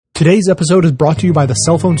Today's episode is brought to you by the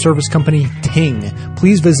cell phone service company Ting.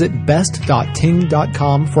 Please visit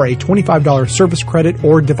best.ting.com for a $25 service credit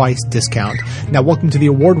or device discount. Now, welcome to the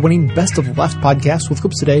award-winning Best of Left podcast with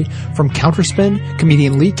clips today from Counterspin,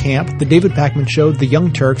 comedian Lee Camp, The David Pakman Show, The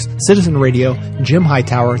Young Turks, Citizen Radio, Jim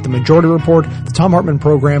Hightower, The Majority Report, The Thom Hartmann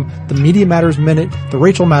Program, The Media Matters Minute, The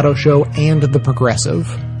Rachel Maddow Show, and The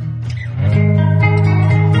Progressive.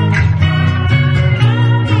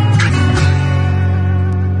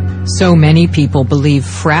 So many people believe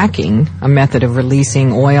fracking, a method of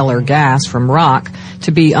releasing oil or gas from rock,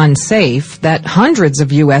 to be unsafe that hundreds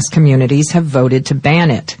of U.S. communities have voted to ban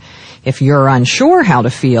it. If you're unsure how to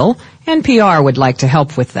feel, NPR would like to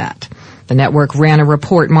help with that. The network ran a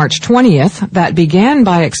report March 20th that began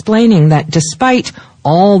by explaining that despite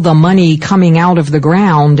all the money coming out of the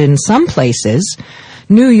ground in some places,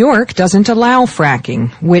 New York doesn't allow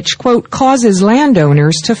fracking, which, quote, causes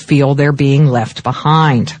landowners to feel they're being left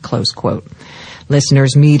behind, close quote.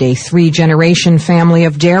 Listeners meet a 3-generation family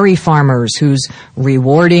of dairy farmers whose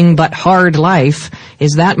rewarding but hard life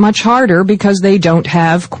is that much harder because they don't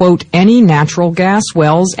have, quote, any natural gas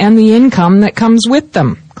wells and the income that comes with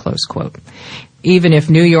them, close quote. Even if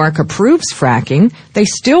New York approves fracking, they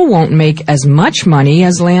still won't make as much money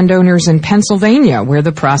as landowners in Pennsylvania, where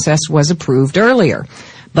the process was approved earlier.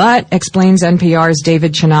 But, explains NPR's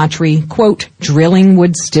David Chinatri, quote, drilling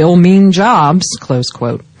would still mean jobs, close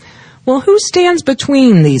quote. Well, who stands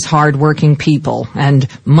between these hard-working people and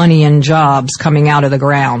money and jobs coming out of the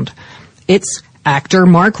ground? It's actor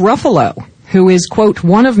Mark Ruffalo, who is, quote,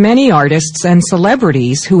 one of many artists and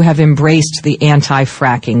celebrities who have embraced the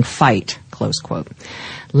anti-fracking fight, close quote.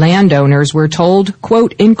 Landowners, we're told,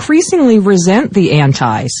 quote, increasingly resent the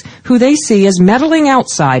antis, who they see as meddling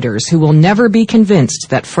outsiders who will never be convinced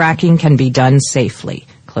that fracking can be done safely,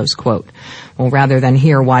 close quote. Well, rather than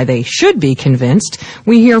hear why they should be convinced,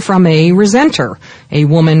 we hear from a resenter, a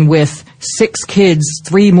woman with 6 kids,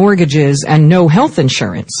 3 mortgages, and no health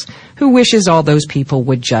insurance, who wishes all those people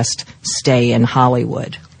would just stay in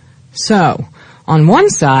Hollywood. So, on one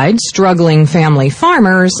side, struggling family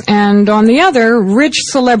farmers, and on the other, rich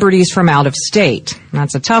celebrities from out of state.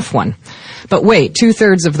 That's a tough one. But wait,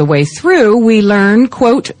 2/3 of the way through, we learn,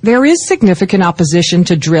 quote, there is significant opposition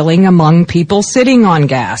to drilling among people sitting on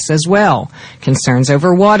gas as well. Concerns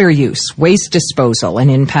over water use, waste disposal, and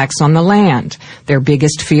impacts on the land. Their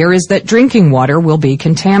biggest fear is that drinking water will be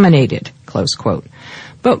contaminated, close quote.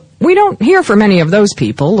 But we don't hear from any of those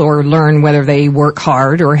people or learn whether they work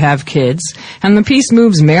hard or have kids. And the piece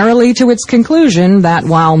moves merrily to its conclusion that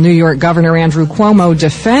while New York Governor Andrew Cuomo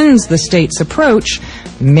defends the state's approach,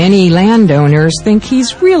 many landowners think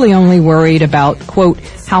he's really only worried about, quote,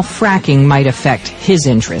 how fracking might affect his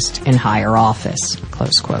interest in higher office,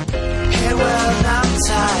 close quote. Hey, well, I'm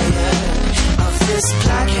tired of this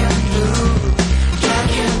black and blue,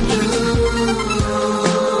 black and blue.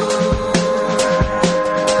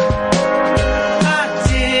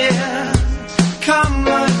 Come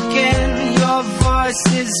again, your voice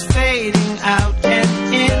is fading out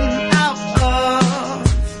and in, out of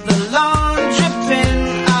the laundry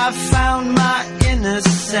bin. I found my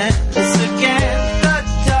innocence again. The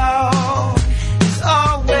dog is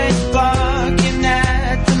always barking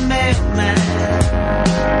at the mailman.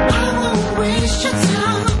 I won't waste your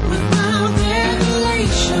time with my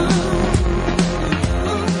revelation.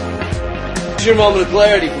 Here's your moment of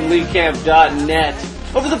clarity from LeeCamp.net.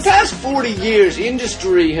 Over the past 40 years,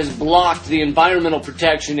 industry has blocked the Environmental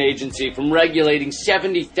Protection Agency from regulating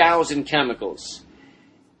 70,000 chemicals.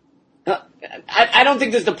 I don't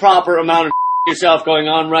think there's the proper amount of yourself going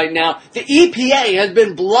on right now. The EPA has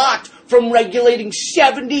been blocked from regulating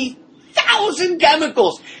 70,000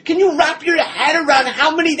 chemicals. Can you wrap your head around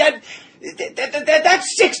how many that's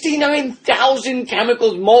 69,000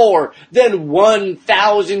 chemicals more than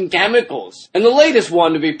 1,000 chemicals. And the latest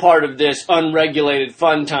one to be part of this unregulated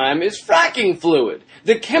fun time is fracking fluid.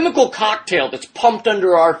 The chemical cocktail that's pumped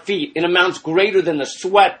under our feet in amounts greater than the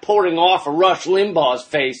sweat pouring off of Rush Limbaugh's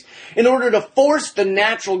face in order to force the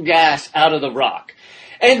natural gas out of the rock.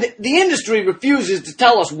 And the industry refuses to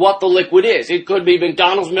tell us what the liquid is. It could be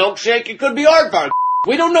McDonald's milkshake, it could be Aardvark.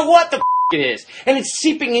 We don't know what the it is. And it's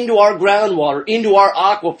seeping into our groundwater, into our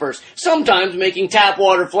aquifers, sometimes making tap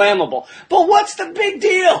water flammable. But what's the big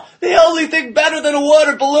deal? The only thing better than a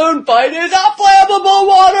water balloon fight is a flammable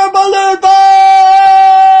water balloon fight!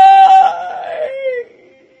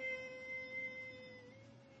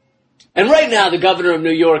 And right now, the governor of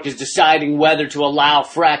New York is deciding whether to allow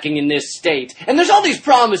fracking in this state. And there's all these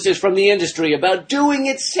promises from the industry about doing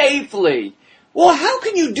it safely. Well, how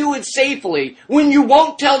can you do it safely when you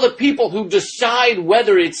won't tell the people who decide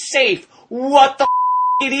whether it's safe what the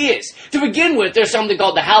it is. To begin with, there's something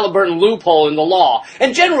called the Halliburton loophole in the law,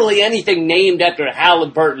 and generally anything named after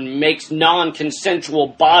Halliburton makes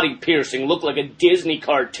non-consensual body piercing look like a Disney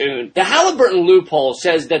cartoon. The Halliburton loophole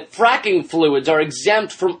says that fracking fluids are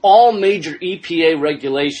exempt from all major EPA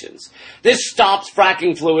regulations. This stops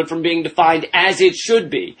fracking fluid from being defined as it should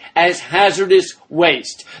be, as hazardous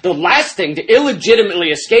waste. The last thing to illegitimately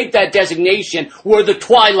escape that designation were the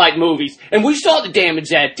Twilight movies, and we saw the damage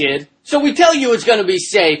that did. So we tell you it's going to be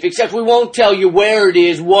safe, except we won't tell you where it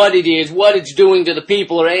is, what it's doing to the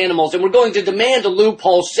people or animals, and we're going to demand a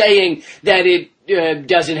loophole saying that it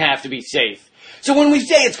doesn't have to be safe. So when we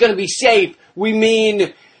say it's going to be safe, we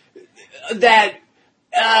mean that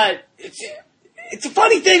it's a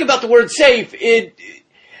funny thing about the word safe. It's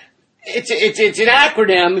an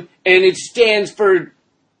acronym, and it stands for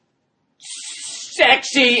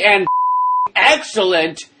sexy and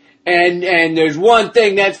excellent. And there's one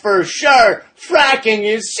thing that's for sure, fracking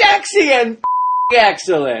is sexy and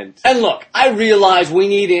excellent. And look, I realize we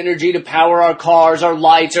need energy to power our cars, our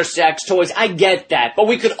lights, our sex toys. I get that. But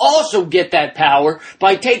we could also get that power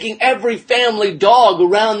by taking every family dog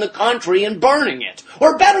around the country and burning it.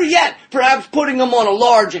 Or better yet, perhaps putting them on a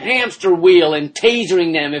large hamster wheel and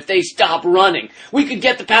tasering them if they stop running. We could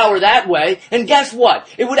get the power that way, and guess what?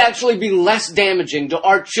 It would actually be less damaging to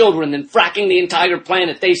our children than fracking the entire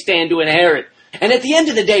planet they stand to inherit. And at the end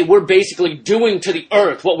of the day, we're basically doing to the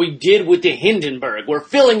Earth what we did with the Hindenburg. We're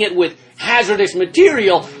filling it with hazardous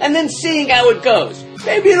material and then seeing how it goes.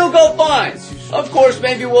 Maybe it'll go fine. Of course,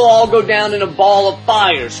 maybe we'll all go down in a ball of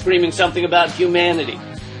fire screaming something about humanity.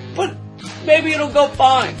 But maybe it'll go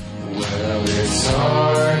fine. Well, it's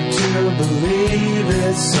hard to believe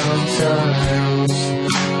it sometimes,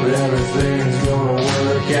 but everything's gonna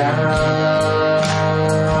work out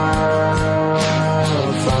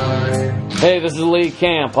fine. Hey, this is Lee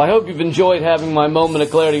Camp. I hope you've enjoyed having my Moment of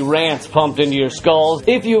Clarity rants pumped into your skulls.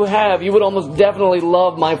 If you have, you would almost definitely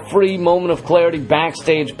love my free Moment of Clarity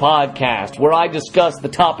Backstage podcast, where I discuss the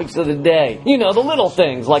topics of the day. You know, the little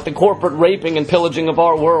things, like the corporate raping and pillaging of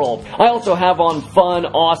our world. I also have on fun,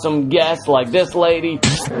 awesome guests like this lady.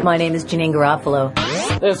 My name is Janine Garofalo.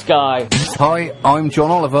 This guy. Hi, I'm John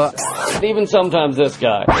Oliver. Even sometimes this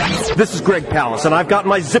guy. This is Greg Pallas, and I've got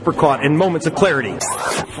my zipper caught in Moments of Clarity.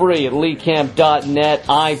 Free at LeeCamp.net,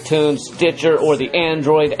 iTunes, Stitcher, or the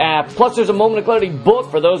Android app. Plus, there's a Moment of Clarity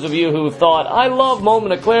book for those of you who thought, I love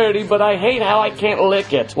Moment of Clarity, but I hate how I can't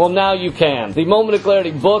lick it. Well, now you can. The Moment of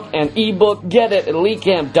Clarity book and ebook, get it at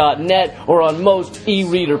LeeCamp.net or on most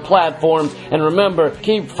e-reader platforms. And remember,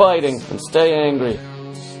 keep fighting and stay angry.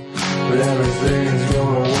 But everything's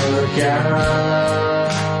gonna work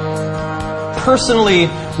out. Personally,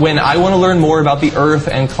 when I want to learn more about the Earth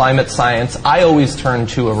and climate science, I always turn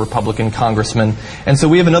to a Republican congressman. And so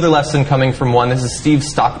we have another lesson coming from one. This is Steve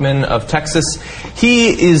Stockman of Texas. He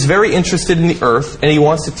is very interested in the Earth, and he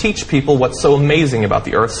wants to teach people what's so amazing about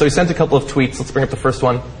the Earth. So he sent a couple of tweets. Let's bring up the first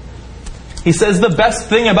one. He says, the best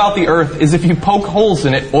thing about the Earth is if you poke holes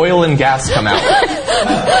in it, oil and gas come out.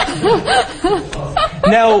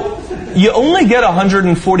 Now, you only get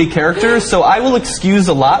 140 characters, so I will excuse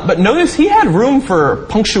a lot, but notice he had room for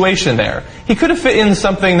punctuation there. He could have fit in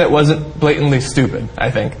something that wasn't blatantly stupid, I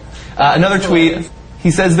think. Another tweet. He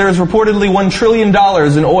says there is reportedly $1 trillion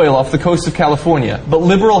in oil off the coast of California, but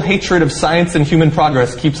liberal hatred of science and human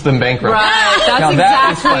progress keeps them bankrupt. Right,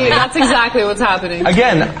 that's exactly what's happening.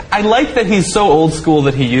 Again, I like that he's so old school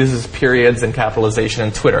that he uses periods and capitalization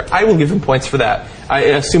in Twitter. I will give him points for that. I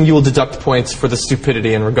assume you will deduct points for the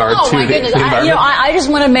stupidity in regard to the environment. I just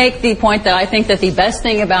want to make the point that I think that the best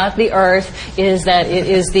thing about the Earth is that it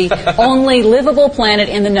is the only livable planet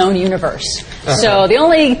in the known universe. So the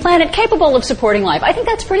only planet capable of supporting life. I think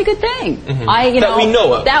that's a pretty good thing. Mm-hmm. That we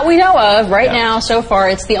know of. That we know of. Right now, so far,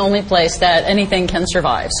 it's the only place that anything can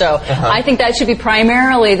survive. So I think that should be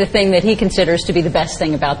primarily the thing that he considers to be the best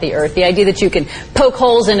thing about the Earth. The idea that you can poke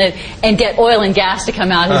holes in it and get oil and gas to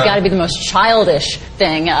come out has got to be the most childish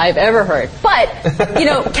thing I've ever heard. But, you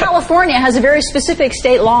know, California has a very specific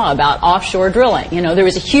state law about offshore drilling. You know, there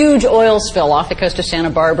was a huge oil spill off the coast of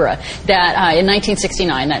Santa Barbara that in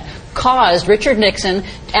 1969 that caused Richard Nixon,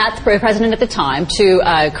 the president at the time,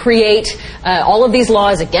 to create all of these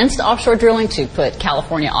laws against offshore drilling, to put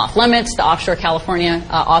California off limits, the offshore California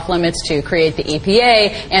off limits, to create the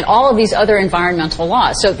EPA, and all of these other environmental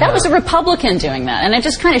laws. So that was a Republican doing that, and it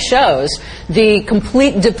just kind of shows the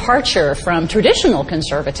complete departure from traditional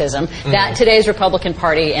conservatism that today's Republican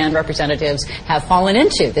Party and representatives have fallen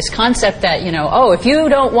into. This concept that, you know, oh, if you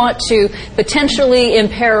don't want to potentially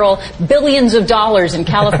imperil billions of dollars in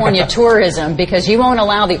California tourism, because you won't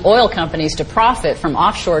allow the oil companies to profit from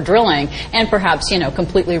offshore drilling and perhaps,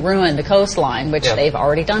 completely ruin the coastline, which they've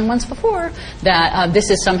already done once before, that this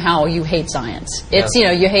is somehow you hate science. It's,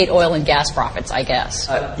 you hate oil and gas profits, I guess.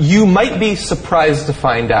 You might be surprised to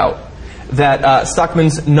find out that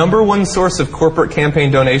Stockman's number one source of corporate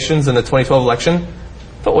campaign donations in the 2012 election,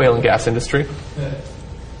 the oil and gas industry.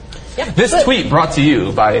 This tweet brought to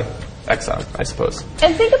you by Exxon, I suppose.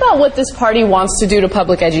 And think about what this party wants to do to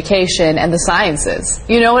public education and the sciences.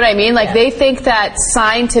 You know what I mean? Like, they think that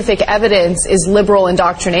scientific evidence is liberal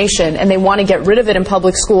indoctrination, and they want to get rid of it in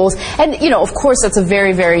public schools. And, of course, that's a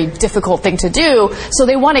very, very difficult thing to do. So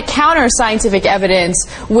they want to counter scientific evidence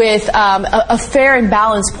with a fair and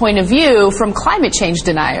balanced point of view from climate change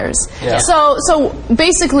deniers. Yeah. So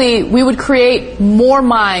basically, we would create more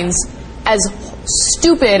minds as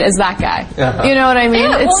stupid as that guy. You know what I mean?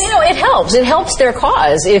 Yeah, it helps. It helps their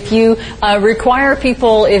cause. If you require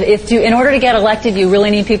people, if you, in order to get elected, you really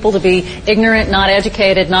need people to be ignorant, not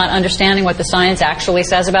educated, not understanding what the science actually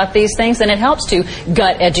says about these things, then it helps to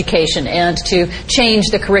gut education and to change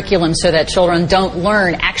the curriculum so that children don't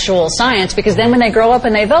learn actual science, because then when they grow up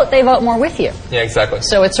and they vote more with you. Yeah, exactly.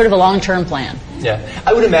 So it's sort of a long-term plan. Yeah.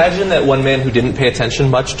 I would imagine that one man who didn't pay attention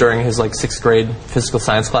much during his 6th grade physical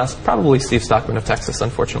science class, probably Steve Stockman of Texas,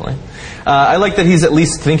 unfortunately. I like that he's at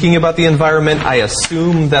least thinking about the environment. I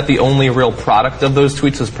assume that the only real product of those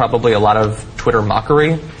tweets was probably a lot of Twitter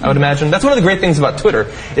mockery, I would imagine. That's one of the great things about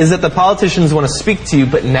Twitter, is that the politicians want to speak to you,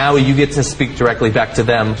 but now you get to speak directly back to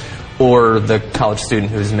them or the college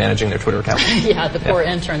student who's managing their Twitter account. Yeah, the poor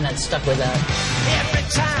intern that's stuck with that. Every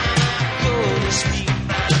time you go to speak,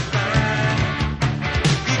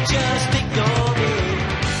 just ignore me.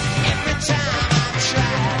 Every time I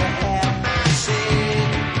try to have my say,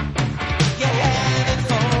 you have it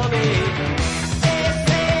for me. They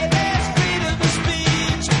say there's freedom of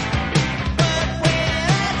speech, but when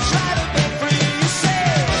I try to be free, you say,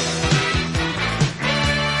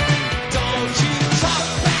 don't you talk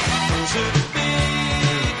back to me,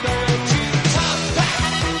 don't you talk back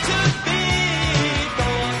to me,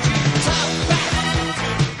 don't you talk back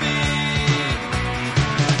to me.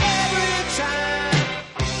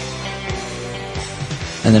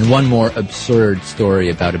 And then one more absurd story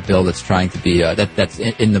about a bill that's trying to be, that's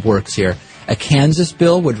in the works here. A Kansas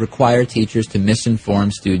bill would require teachers to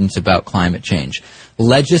misinform students about climate change.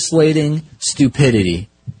 Legislating stupidity,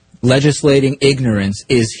 legislating ignorance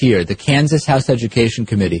is here. The Kansas House Education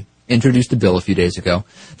Committee introduced a bill a few days ago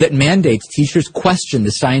that mandates teachers question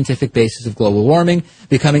the scientific basis of global warming,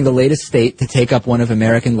 becoming the latest state to take up one of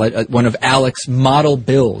ALEC's model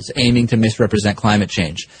bills aiming to misrepresent climate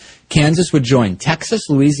change. Kansas would join Texas,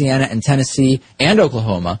 Louisiana, and Tennessee, and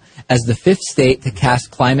Oklahoma as the 5th state to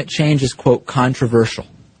cast climate change as, quote, controversial.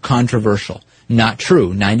 Controversial. Not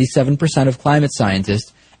true. 97% of climate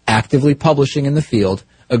scientists actively publishing in the field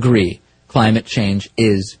agree climate change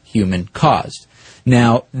is human-caused.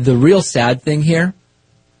 Now, the real sad thing here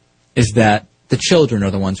is that the children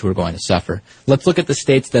are the ones who are going to suffer. Let's look at the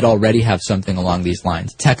states that already have something along these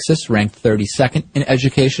lines. Texas, ranked 32nd in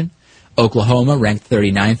education. Oklahoma, ranked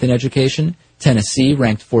 39th in education. Tennessee,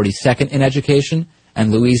 ranked 42nd in education.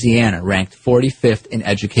 And Louisiana, ranked 45th in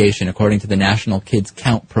education, according to the National Kids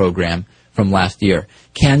Count program from last year.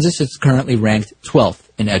 Kansas is currently ranked 12th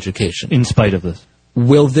in education. In spite of this.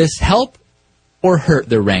 Will this help or hurt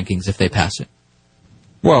their rankings if they pass it?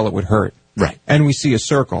 Well, it would hurt. Right. And we see a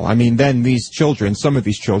circle. I mean, then these children, some of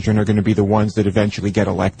these children are going to be the ones that eventually get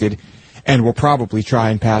elected and will probably try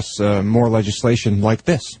and pass more legislation like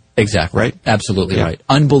this. Exactly. Right? Absolutely right.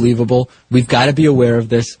 Unbelievable. We've got to be aware of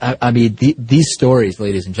this. I mean, these stories,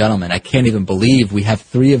 ladies and gentlemen, I can't even believe we have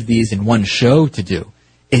 3 of these in one show to do.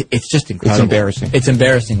 It's just incredible. It's embarrassing. It's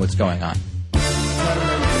embarrassing what's going on.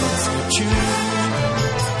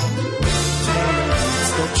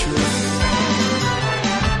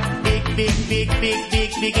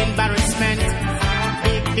 Big embarrassment.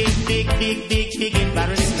 Big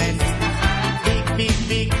embarrassment.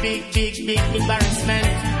 Big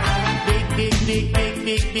embarrassment.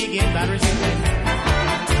 Big embarrassment.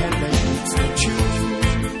 Tell them it's the truth.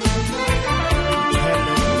 Tell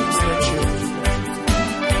them it's the truth.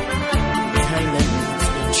 Tell them it's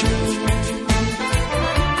the truth.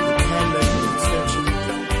 Tell them it's the truth.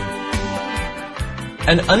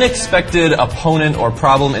 An unexpected opponent or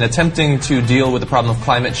problem in attempting to deal with the problem of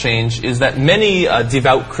climate change is that many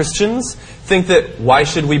devout Christians think that why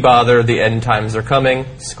should we bother, the end times are coming,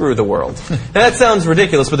 screw the world. Now that sounds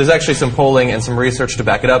ridiculous, but there's actually some polling and some research to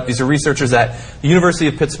back it up. These are researchers at the University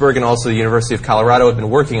of Pittsburgh and also the University of Colorado have been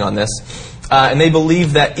working on this. And they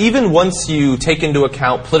believe that even once you take into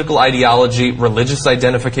account political ideology, religious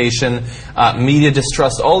identification, media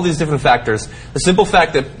distrust, all these different factors, the simple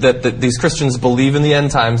fact that these Christians believe in the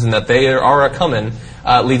end times and that they are a-coming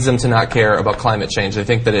leads them to not care about climate change. They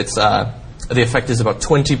think that it's the effect is about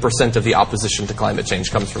 20% of the opposition to climate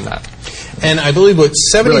change comes from that. And I believe what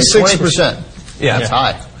 76%. Yeah, that's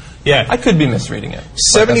high. Yeah, I could be misreading it.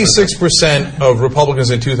 76% of Republicans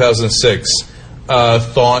in 2006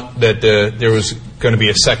 thought that there was going to be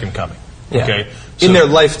a second coming. Yeah. Okay, in their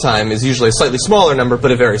lifetime is usually a slightly smaller number,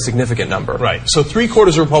 but a very significant number. Right. So 3/4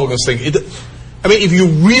 of Republicans think it. I mean, if you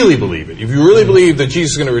really believe it, if you really believe that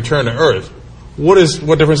Jesus is going to return to Earth, what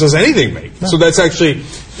difference does anything make? No. So that's actually,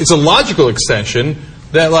 it's a logical extension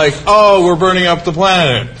that, like, oh, we're burning up the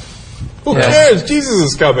planet. Who cares? Jesus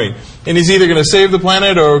is coming. And he's either going to save the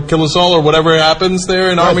planet or kill us all or whatever happens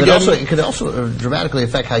there in Armageddon. But it could also dramatically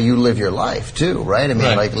affect how you live your life, too, right? I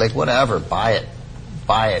mean, like whatever, buy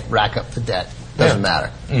it, rack up the debt. Doesn't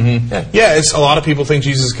matter. Mm-hmm. Yeah, it's a lot of people think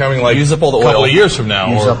Jesus is coming like use up all the a couple oil. of years from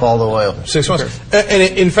now. Use up all the oil. 6 months.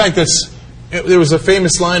 And in fact, there was a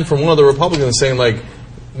famous line from one of the Republicans saying, like,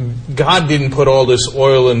 God didn't put all this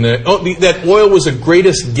oil in there. That oil was the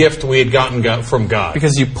greatest gift we had gotten from God.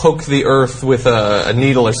 Because you poke the earth with a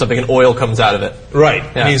needle or something and oil comes out of it. Right.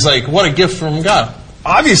 Yeah. And he's like, what a gift from God.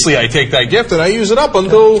 Obviously, I take that gift and I use it up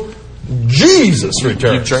until Jesus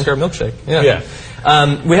returns. You drink our milkshake. Yeah.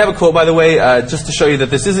 We have a quote, by the way, just to show you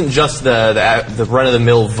that this isn't just the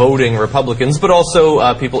run-of-the-mill voting Republicans, but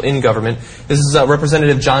also people in government. This is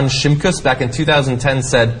Representative John Shimkus back in 2010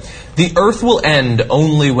 said, "The earth will end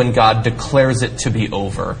only when God declares it to be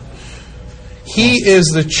over." He is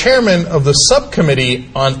the chairman of the subcommittee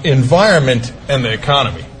on environment and the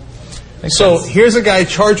economy. Here's a guy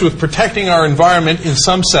charged with protecting our environment in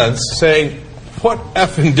some sense, saying, what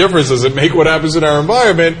effing difference does it make what happens in our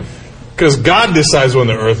environment? Because God decides when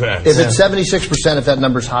the earth ends. If it's 76%, if that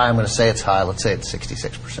number's high, I'm going to say it's high. Let's say it's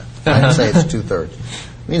 66%. I'm going to say it's 2/3. It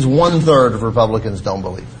means 1/3 of Republicans don't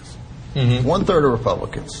believe this. Mm-hmm. 1/3 of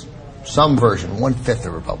Republicans, some version, 1/5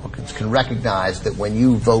 of Republicans can recognize that when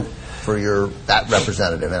you vote for that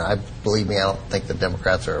representative, and believe me, I don't think the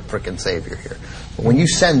Democrats are a frickin' savior here. But when you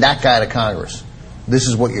send that guy to Congress, this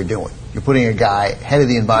is what you're doing. You're putting a guy head of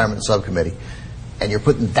the Environment Subcommittee, and you're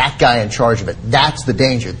putting that guy in charge of it. That's the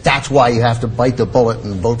danger. That's why you have to bite the bullet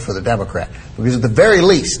and vote for the Democrat. Because at the very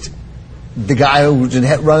least, the guy who's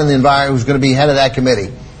running the environment, who's going to be head of that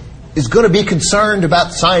committee, is going to be concerned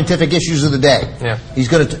about scientific issues of the day. Yeah. He's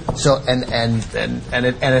going to and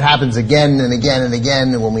it happens again and again and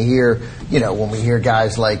again when we hear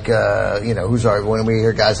guys like when we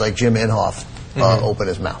hear guys like Jim Inhofe open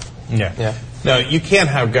his mouth. Yeah. Now, you can't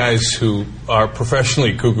have guys who are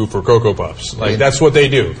professionally cuckoo for Cocoa Puffs. Like, that's what they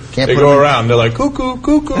do. They go around, they're like, cuckoo,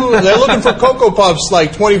 cuckoo, and they're looking for Cocoa Puffs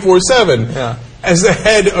like 24/7. Yeah. As the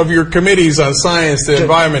head of your committees on science, the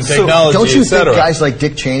environment, technology, don't you think guys like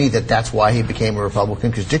Dick Cheney that's why he became a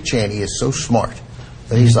Republican? Because Dick Cheney is so smart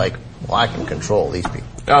that he's like, well, I can control these people.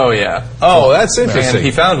 Oh, yeah. Oh, that's interesting. And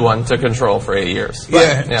he found one to control for 8 years.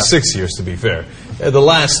 Yeah, 6 years to be fair. The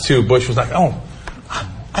last two, Bush was like,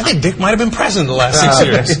 I think Dick might have been president the last 6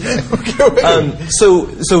 years.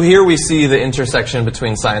 So here we see the intersection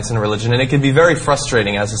between science and religion, and it can be very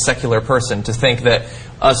frustrating as a secular person to think that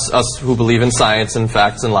us who believe in science and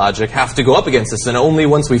facts and logic have to go up against this, and only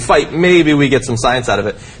once we fight, maybe we get some science out of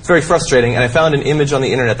it. It's very frustrating, and I found an image on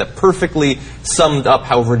the internet that perfectly summed up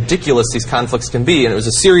how ridiculous these conflicts can be, and it was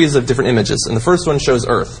a series of different images, and the first one shows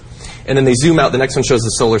Earth. And then they zoom out, the next one shows the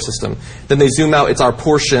solar system. Then they zoom out, it's our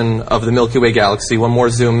portion of the Milky Way galaxy. One more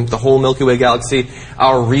zoom, the whole Milky Way galaxy,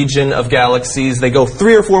 our region of galaxies. They go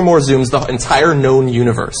 3 or 4 more zooms, the entire known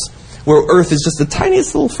universe, where Earth is just the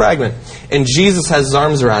tiniest little fragment. And Jesus has his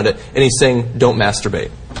arms around it, and he's saying, don't masturbate.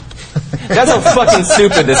 That's how fucking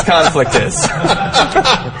stupid this conflict is.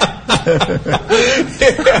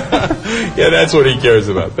 Yeah, that's what he cares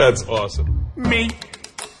about. That's awesome. Me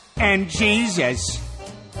and Jesus.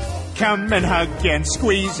 Come and hug and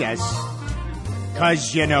squeeze us,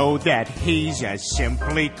 'cause you know that he's a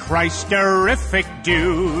simply Christ-terrific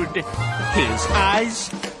dude. His eyes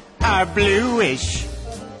are bluish,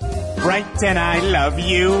 bright and I love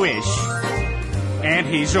you-ish. And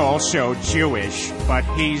he's also Jewish, but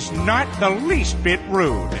he's not the least bit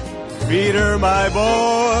rude. Peter, my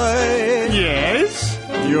boy. Yes?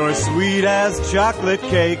 You're sweet as chocolate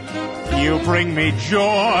cake. You bring me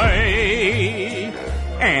joy.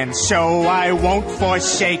 And so I won't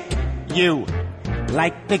forsake you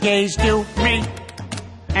like the gays do me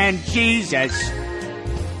and Jesus.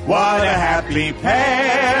 What a happy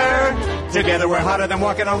pair. Together we're hotter than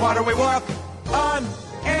walking on water. We walk on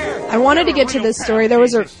air. I wanted to get to this story. There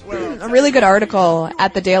was a really good article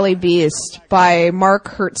at the Daily Beast by Mark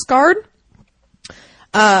Hertsgaard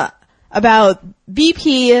about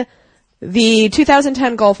BP, the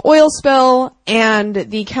 2010 Gulf oil spill, and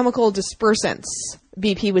the chemical dispersants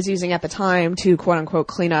BP was using at the time to quote-unquote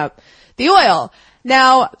clean up the oil.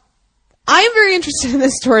 Now, I'm very interested in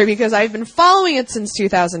this story because I've been following it since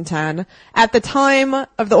 2010. At the time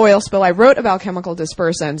of the oil spill, I wrote about chemical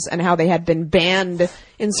dispersants and how they had been banned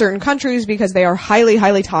in certain countries because they are highly,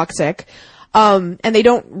 highly toxic. And they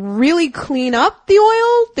don't really clean up the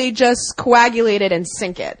oil. They just coagulate it and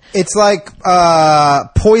sink it. It's like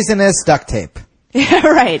poisonous duct tape. Yeah,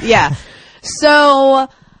 right, yeah. So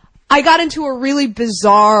I got into a really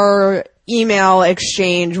bizarre email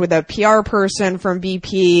exchange with a PR person from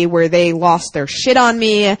BP where they lost their shit on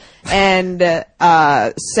me and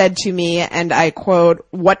said to me, and I quote,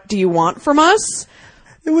 "What do you want from us?"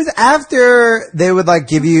 It was after they would like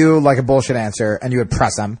give you like a bullshit answer and you would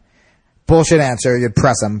press them. Bullshit answer, you'd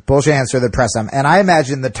press them. Bullshit answer, they'd press them. And I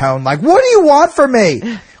imagine the tone like, "What do you want from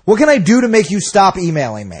me? What can I do to make you stop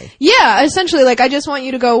emailing me?" Yeah, essentially, like, I just want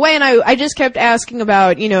you to go away, and I just kept asking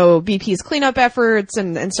about, you know, BP's cleanup efforts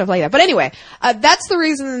and stuff like that. But anyway, that's the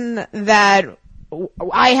reason that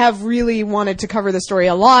I have really wanted to cover the story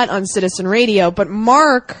a lot on Citizen Radio. But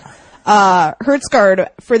Mark Hertsgaard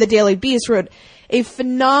for the Daily Beast wrote a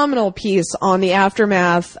phenomenal piece on the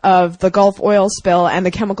aftermath of the Gulf oil spill and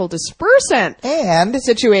the chemical dispersant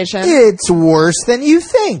situation. It's worse than you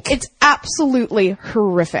think. It's absolutely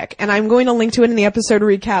horrific. And I'm going to link to it in the episode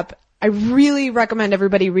recap. I really recommend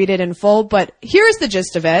everybody read it in full, but here's the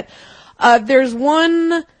gist of it. There's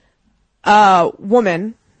one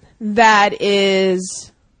woman that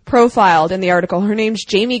is profiled in the article. Her name's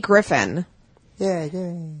Jamie Griffin. Yeah.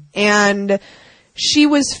 And she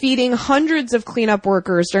was feeding hundreds of cleanup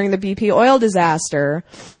workers during the BP oil disaster.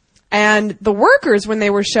 And the workers, when they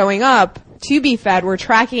were showing up to be fed, were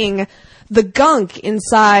tracking the gunk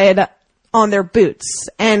inside on their boots.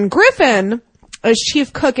 And Griffin, as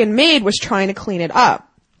chief cook and maid, was trying to clean it up.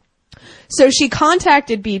 So she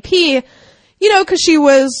contacted BP, you know, because she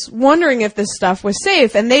was wondering if this stuff was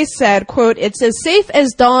safe. And they said, quote, "It's as safe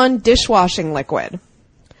as Dawn dishwashing liquid."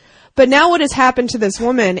 But now what has happened to this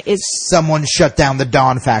woman is someone shut down the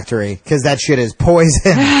Dawn factory because that shit is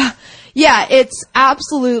poison. Yeah, it's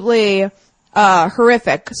absolutely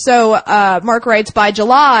horrific. So Mark writes, by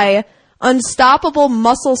July, unstoppable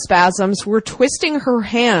muscle spasms were twisting her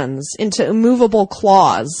hands into immovable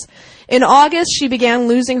claws. In August, she began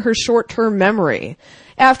losing her short-term memory.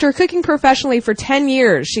 After cooking professionally for 10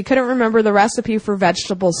 years, she couldn't remember the recipe for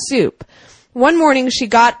vegetable soup. One morning, she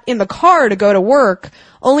got in the car to go to work,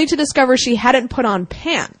 only to discover she hadn't put on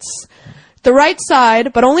pants. The right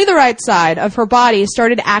side, but only the right side, of her body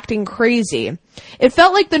started acting crazy. It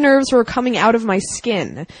felt like the nerves were coming out of my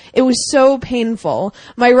skin. It was so painful.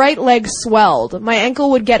 My right leg swelled. My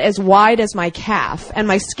ankle would get as wide as my calf, and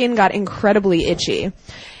my skin got incredibly itchy.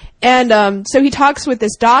 And so he talks with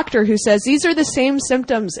this doctor who says these are the same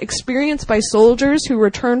symptoms experienced by soldiers who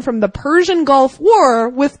return from the Persian Gulf War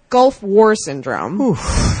with Gulf War syndrome.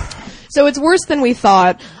 Oof. So it's worse than we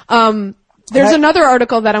thought. There's another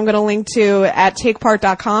article that I'm going to link to at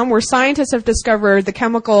takepart.com where scientists have discovered the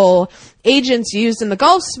chemical agents used in the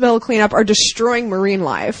Gulf spill cleanup are destroying marine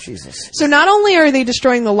life. Jesus. So not only are they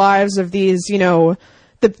destroying the lives of these, you know,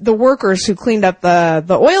 the workers who cleaned up the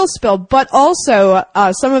oil spill, but also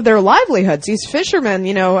some of their livelihoods. These fishermen,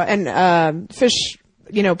 you know, and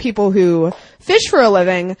people who fish for a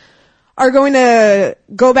living are going to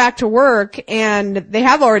go back to work, and they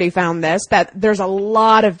have already found this, that there's a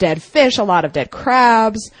lot of dead fish, a lot of dead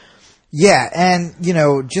crabs. Yeah, and, you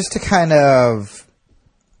know, just to kind of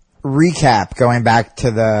recap, going back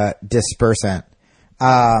to the dispersant,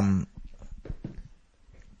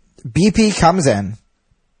 BP comes in,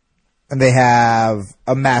 and they have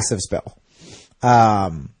a massive spill,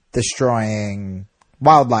 destroying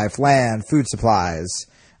wildlife, land, food supplies,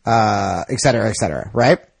 et cetera,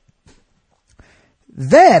 right?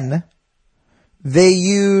 Then they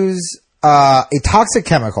use a toxic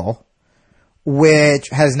chemical, which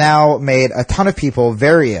has now made a ton of people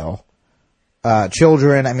very ill.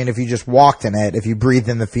 Children, I mean, if you just walked in it, if you breathed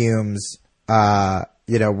in the fumes,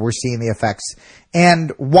 you know, we're seeing the effects.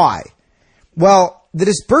 And why? Well, the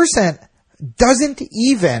dispersant doesn't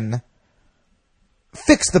even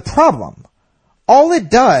fix the problem. All it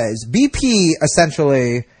does, BP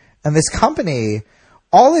essentially, and this company,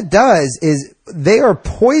 all it does is they are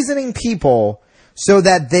poisoning people so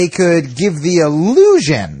that they could give the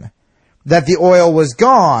illusion that the oil was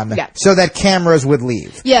gone, so that cameras would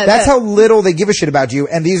leave. Yeah, that's how little they give a shit about you,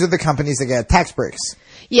 and these are the companies that get tax breaks.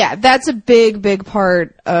 Yeah, that's a big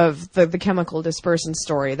part of the chemical dispersant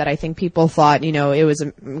story that I think people thought, it was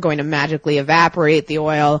going to magically evaporate the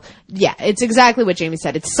oil. Yeah, it's exactly what Jamie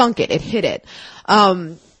said. It sunk it. It hit it.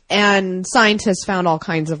 And scientists found all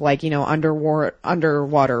kinds of underwater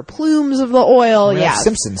plumes of the oil. Yeah.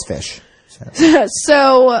 Simpsons fish.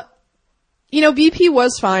 So, BP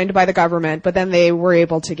was fined by the government, but then they were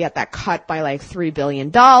able to get that cut by like $3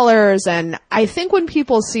 billion. And I think when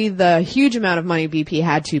people see the huge amount of money BP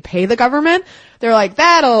had to pay the government, they're like,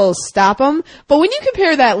 that'll stop them. But when you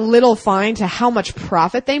compare that little fine to how much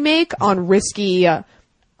profit they make on risky,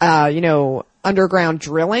 underground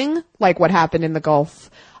drilling, like what happened in the Gulf,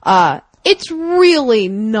 it's really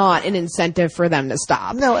not an incentive for them to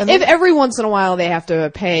stop. No, and if every once in a while they have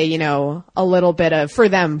to pay, a little bit of, for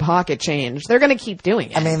them, pocket change, they're going to keep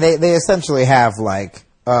doing it. I mean, they essentially have like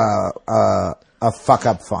a fuck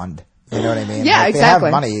up fund. You know what I mean? Yeah, like, exactly.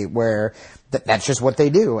 They have money where that's just what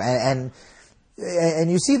they do, and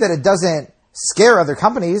you see that it doesn't scare other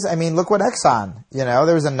companies. I mean, look what Exxon.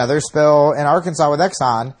 There was another spill in Arkansas with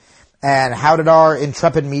Exxon. And how did our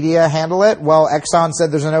intrepid media handle it? Well, Exxon said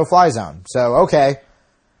there's a no-fly zone. So, okay.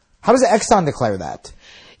 How does Exxon declare that?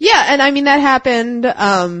 Yeah, and I mean, that happened,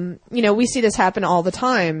 we see this happen all the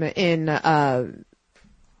time in, as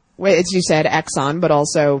you said, Exxon, but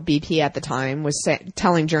also BP at the time was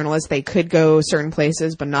telling journalists they could go certain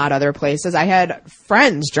places, but not other places. I had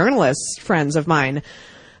journalists friends of mine,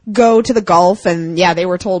 go to the Gulf, and they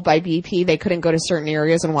were told by BP they couldn't go to certain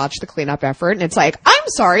areas and watch the cleanup effort. And it's like, I'm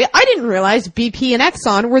sorry, I didn't realize BP and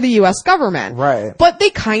Exxon were the U.S. government. Right. But they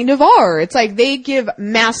kind of are. It's like they give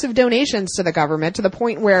massive donations to the government to the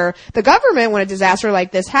point where the government, when a disaster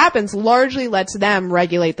like this happens, largely lets them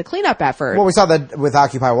regulate the cleanup effort. Well, we saw that with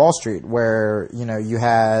Occupy Wall Street, where, you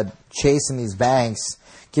had Chase and these banks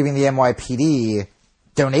giving the NYPD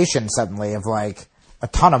donations suddenly of like a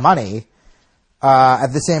ton of money. At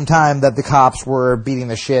the same time that the cops were beating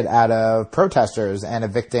the shit out of protesters and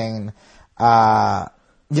evicting them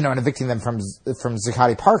from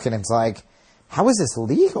Zuccotti Park, and it's like, how is this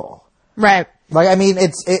legal? Right. Like, I mean,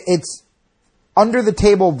 it's under the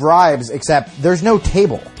table bribes, except there's no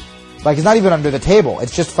table. Like, it's not even under the table.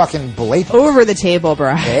 It's just fucking blatant. Over the table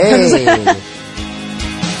bribes. Hey.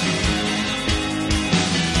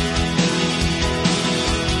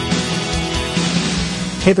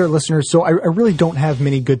 Hey there, listeners. So I really don't have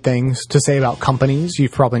many good things to say about companies.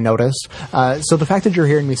 You've probably noticed. So the fact that you're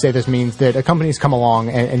hearing me say this means that a company's come along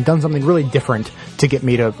and done something really different to get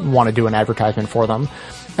me to want to do an advertisement for them.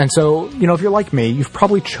 And so, if you're like me, you've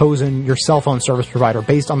probably chosen your cell phone service provider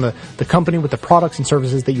based on the company with the products and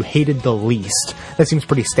services that you hated the least. That seems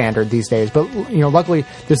pretty standard these days. But, luckily,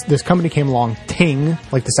 this company came along, Ting,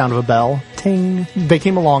 like the sound of a bell, Ting. They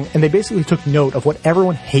came along and they basically took note of what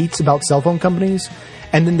everyone hates about cell phone companies.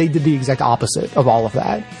 And then they did the exact opposite of all of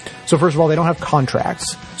that. So first of all, they don't have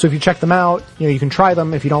contracts. So if you check them out, you can try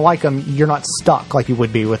them. If you don't like them, you're not stuck like you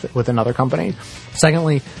would be with another company.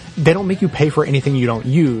 Secondly, they don't make you pay for anything you don't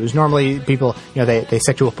use. Normally, people, they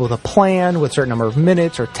set you up with a plan with a certain number of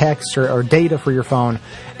minutes or texts or data for your phone.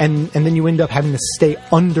 And then you end up having to stay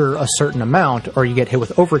under a certain amount or you get hit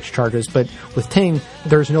with overage charges. But with Ting,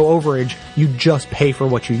 there's no overage. You just pay for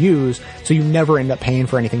what you use. So you never end up paying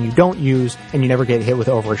for anything you don't use and you never get hit with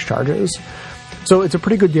overage charges. So it's a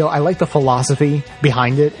pretty good deal. I like the philosophy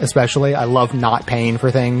behind it, especially. I love not paying for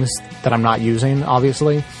things that I'm not using,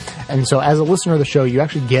 obviously. And so as a listener of the show, you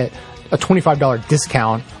actually get a $25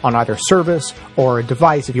 discount on either service or a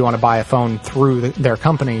device if you want to buy a phone through their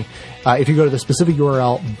company. If you go to the specific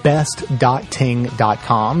URL, best.ting.com.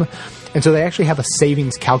 And so they actually have a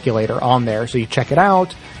savings calculator on there. So you check it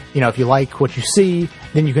out. If you like what you see,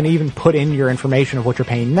 then you can even put in your information of what you're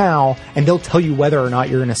paying now, and they'll tell you whether or not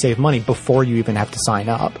you're going to save money before you even have to sign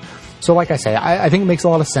up. So like I say, I think it makes a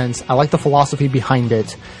lot of sense. I like the philosophy behind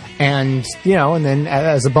it. And, and then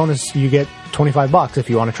as a bonus, you get $25 if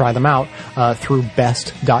you want to try them out through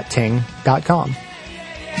best.ting.com.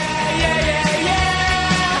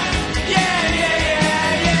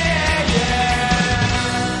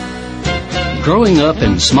 Growing up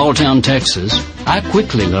in small-town Texas, I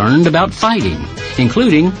quickly learned about fighting,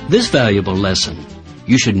 including this valuable lesson.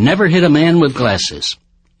 You should never hit a man with glasses.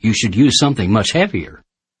 You should use something much heavier.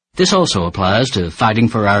 This also applies to fighting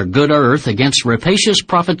for our good earth against rapacious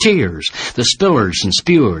profiteers, the spillers and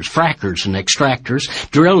spewers, frackers and extractors,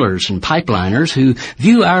 drillers and pipeliners who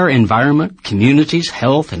view our environment, communities,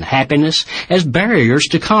 health, and happiness as barriers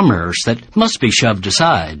to commerce that must be shoved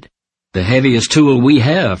aside. The heaviest tool we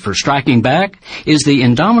have for striking back is the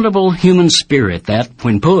indomitable human spirit that,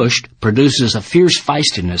 when pushed, produces a fierce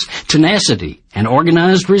feistiness, tenacity, and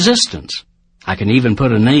organized resistance. I can even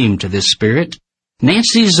put a name to this spirit.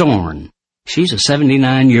 Nancy Zorn. She's a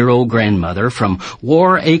 79-year-old grandmother from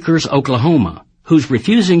War Acres, Oklahoma, who's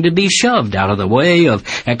refusing to be shoved out of the way of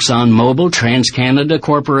ExxonMobil, TransCanada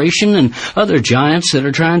Corporation, and other giants that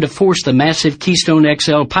are trying to force the massive Keystone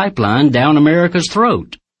XL pipeline down America's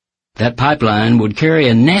throat. That pipeline would carry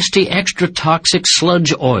a nasty extra-toxic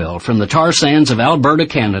sludge oil from the tar sands of Alberta,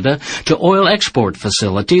 Canada, to oil export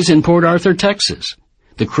facilities in Port Arthur, Texas.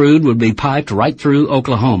 The crude would be piped right through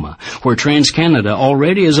Oklahoma, where TransCanada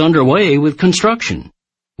already is underway with construction.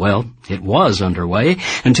 Well, it was underway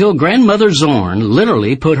until Grandmother Zorn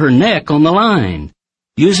literally put her neck on the line.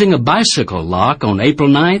 Using a bicycle lock on April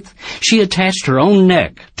 9th, she attached her own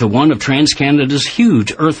neck to one of TransCanada's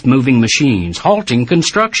huge earth-moving machines, halting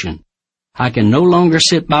construction. I can no longer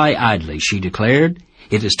sit by idly, she declared.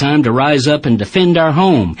 It is time to rise up and defend our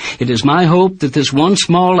home. It is my hope that this one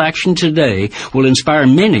small action today will inspire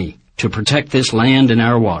many to protect this land and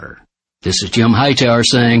our water. This is Jim Hightower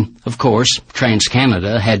saying, of course,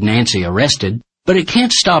 TransCanada had Nancy arrested, but it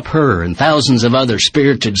can't stop her and thousands of other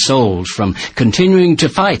spirited souls from continuing to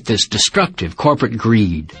fight this destructive corporate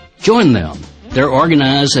greed. Join them. They're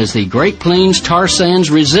organized as the Great Plains Tar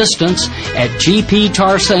Sands Resistance at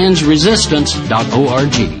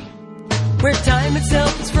gptarsandsresistance.org. Where time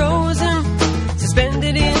itself is frozen,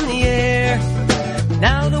 suspended in the air.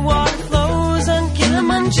 Now the water flows on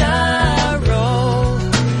Kilimanjaro,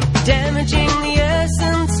 damaging the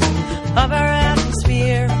essence of our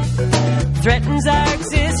atmosphere, threatens our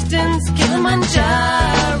existence,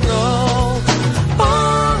 Kilimanjaro. Oh,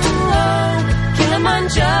 oh,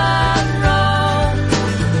 Kilimanjaro.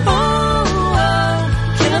 Oh,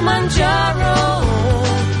 oh, Kilimanjaro.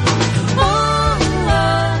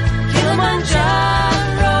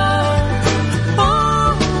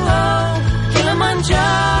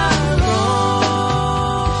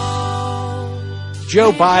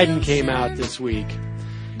 Joe Biden came out this week,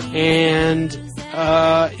 and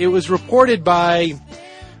it was reported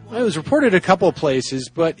a couple of places,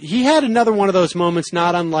 but he had another one of those moments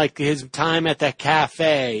not unlike his time at that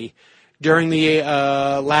cafe during the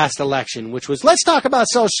last election, which was, let's talk about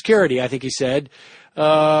Social Security, I think he said.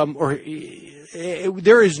 There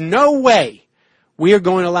is no way we are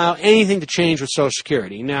going to allow anything to change with Social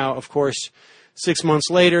Security. Now, of course, 6 months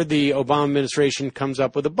later, the Obama administration comes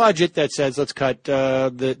up with a budget that says let's cut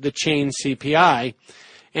the chain CPI.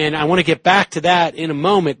 And I want to get back to that in a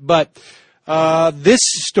moment. But this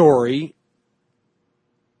story,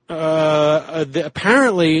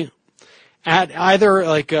 apparently at either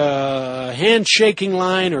like a handshaking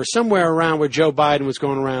line or somewhere around where Joe Biden was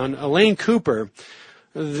going around, Elaine Cooper,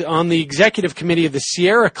 on the executive committee of the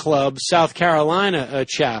Sierra Club, South Carolina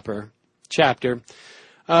chapter,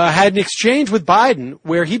 had an exchange with Biden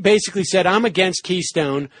where he basically said, I'm against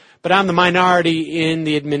Keystone, but I'm the minority in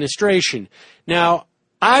the administration. Now,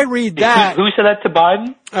 I read that. Who said that to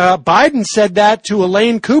Biden? Biden said that to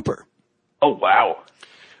Elaine Cooper. Oh, wow.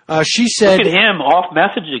 She said. Look at him, off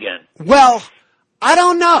message again. Well, I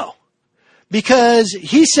don't know. Because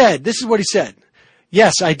he said, this is what he said.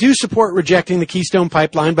 Yes, I do support rejecting the Keystone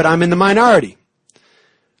Pipeline, but I'm in the minority.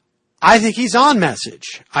 I think he's on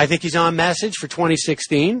message. I think he's on message for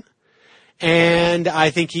 2016. And I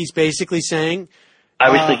think he's basically saying. I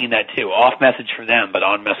was thinking that too. Off message for them, but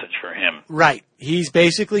on message for him. Right. He's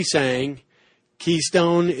basically saying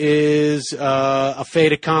Keystone is a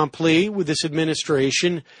fait accompli with this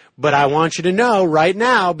administration, but I want you to know right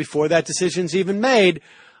now, before that decision's even made,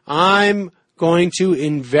 I'm going to,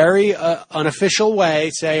 in very unofficial way,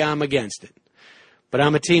 say I'm against it. But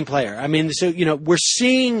I'm a team player. I mean, so, we're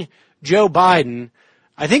seeing Joe Biden,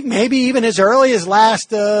 I think maybe even as early as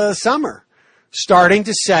last summer, starting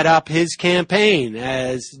to set up his campaign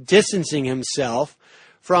as distancing himself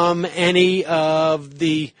from any of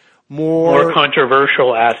the more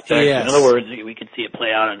controversial aspects. Yes. In other words, we could see it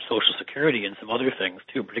play out on Social Security and some other things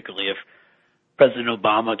too, particularly if President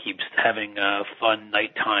Obama keeps having fun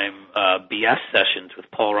nighttime BS sessions with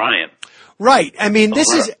Paul Ryan. Right. I mean, this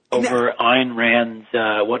is over Ayn Rand's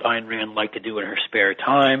what Ayn Rand liked to do in her spare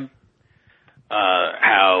time.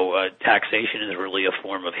 How taxation is really a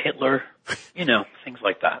form of Hitler, things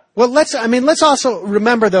like that. Well, let's also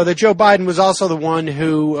remember though that Joe Biden was also the one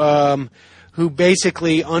who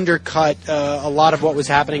basically undercut a lot of what was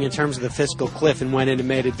happening in terms of the fiscal cliff and went in and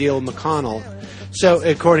made a deal with McConnell. So,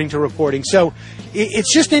 according to reporting, so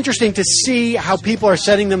it's just interesting to see how people are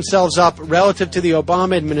setting themselves up relative to the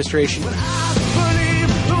Obama administration.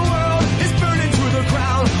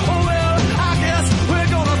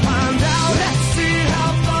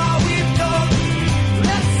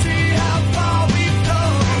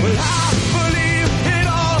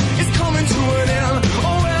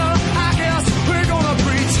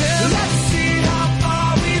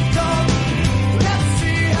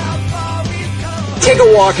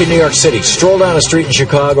 a walk in New York City, stroll down a street in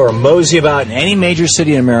Chicago, or mosey about in any major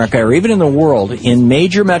city in America, or even in the world, in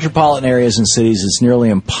major metropolitan areas and cities, it's nearly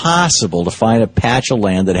impossible to find a patch of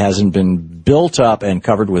land that hasn't been built up and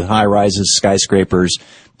covered with high-rises, skyscrapers,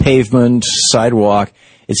 pavement, sidewalk.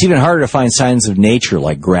 It's even harder to find signs of nature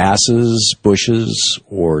like grasses, bushes,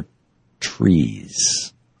 or trees.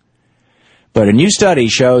 But a new study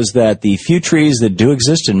shows that the few trees that do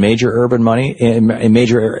exist in major urban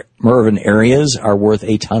urban areas are worth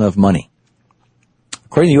a ton of money.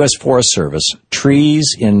 According to the U.S. Forest Service,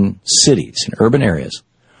 trees in cities, in urban areas,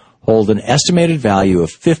 hold an estimated value of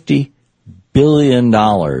 $50 billion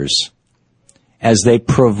as they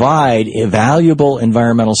provide valuable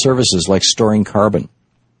environmental services like storing carbon.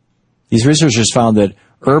 These researchers found that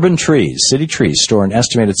urban trees, city trees, store an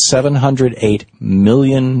estimated 708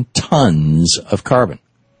 million tons of carbon.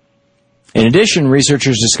 In addition,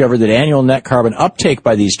 researchers discovered that annual net carbon uptake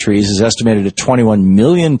by these trees is estimated at 21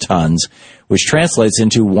 million tons, which translates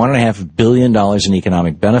into $1.5 billion in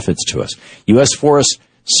economic benefits to us. U.S. Forest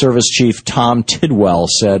Service Chief Tom Tidwell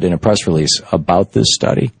said in a press release about this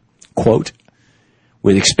study, quote,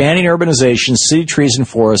 "With expanding urbanization, city trees and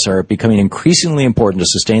forests are becoming increasingly important to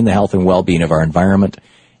sustain the health and well-being of our environment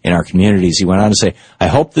in our communities." He went on to say, "I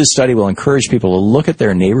hope this study will encourage people to look at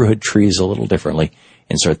their neighborhood trees a little differently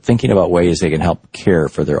and start thinking about ways they can help care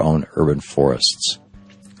for their own urban forests."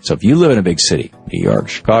 So if you live in a big city, New York,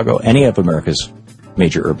 Chicago, any of America's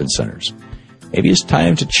major urban centers, maybe it's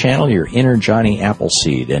time to channel your inner Johnny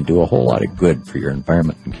Appleseed and do a whole lot of good for your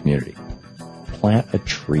environment and community. Plant a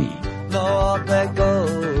tree. Lord, there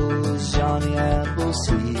goes Johnny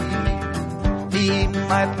Appleseed. He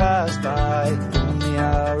might pass by in the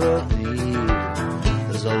hour of need.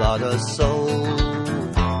 There's a lot of soul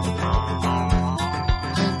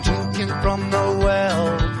drinking from the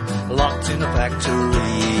well, locked in a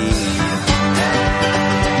factory.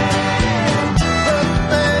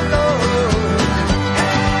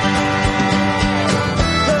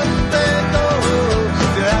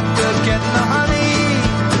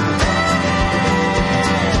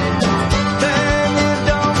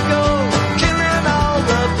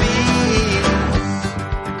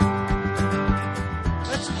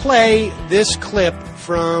 Play this clip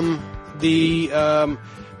from the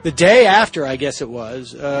day after, I guess it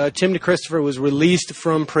was, Tim DeChristopher was released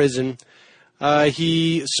from prison.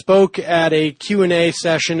 He spoke at a Q&A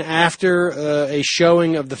session after a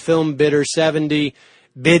showing of the film Bidder 70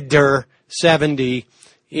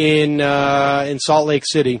 in Salt Lake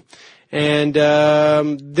City. And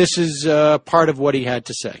this is part of what he had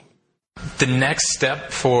to say. The next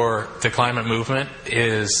step for the climate movement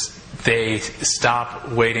is they stop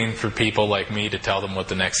waiting for people like me to tell them what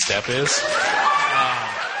the next step is.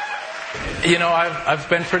 I've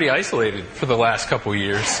been pretty isolated for the last couple of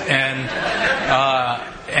years, and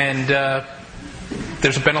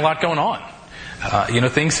there's been a lot going on.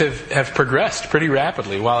 Things have progressed pretty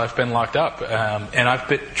rapidly while I've been locked up, and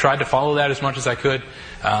I've tried to follow that as much as I could,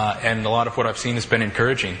 and a lot of what I've seen has been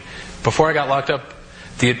encouraging. Before I got locked up,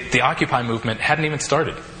 the Occupy movement hadn't even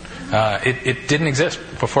started. It didn't exist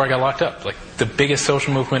before I got locked up. Like, the biggest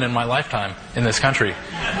social movement in my lifetime in this country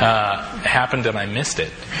happened, and I missed it.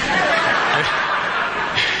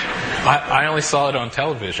 I only saw it on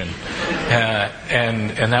television,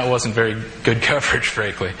 and that wasn't very good coverage,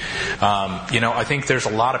 frankly. I think there's a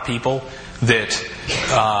lot of people that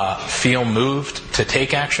feel moved to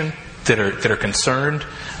take action, that are concerned,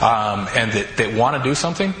 and that want to do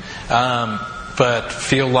something, but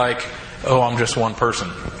feel like, oh, I'm just one person.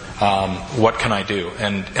 What can I do?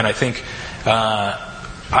 And I think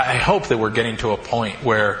I hope that we're getting to a point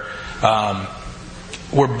where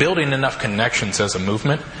we're building enough connections as a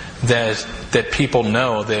movement that people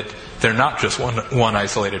know that they're not just one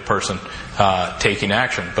isolated person taking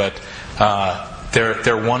action, but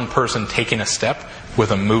they're one person taking a step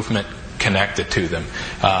with a movement connected to them,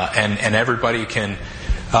 and everybody can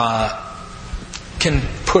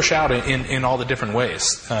push out in all the different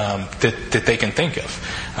ways that they can think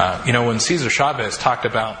of. When Cesar Chavez talked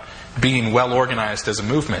about being well organized as a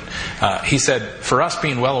movement, he said, for us,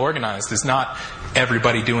 being well organized is not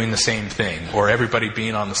everybody doing the same thing or everybody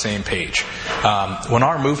being on the same page. When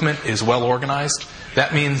our movement is well organized,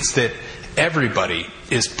 that means that everybody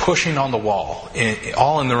is pushing on the wall,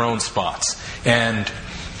 all in their own spots. And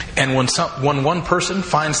when one person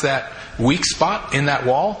finds that weak spot in that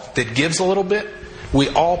wall that gives a little bit, we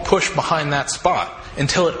all push behind that spot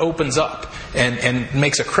until it opens up and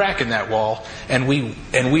makes a crack in that wall, and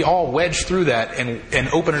we all wedge through that and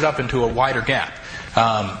open it up into a wider gap.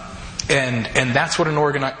 And that's what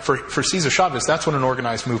for Cesar Chavez, that's what an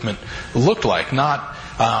organized movement looked like. Not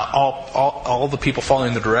all the people following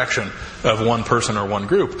in the direction of one person or one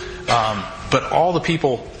group, but all the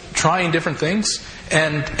people trying different things,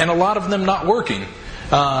 and a lot of them not working.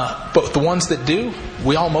 But the ones that do,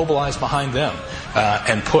 we all mobilize behind them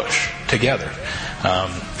and push together.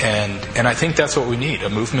 And I think that's what we need, a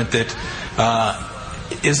movement that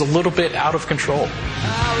is a little bit out of control.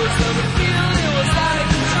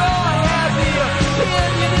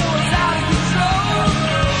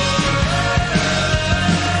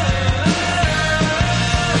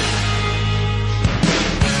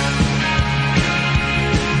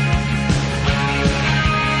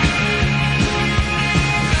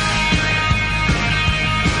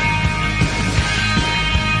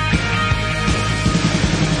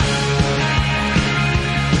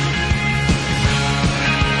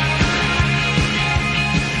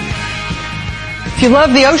 If you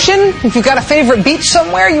love the ocean, if you've got a favorite beach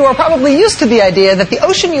somewhere, you are probably used to the idea that the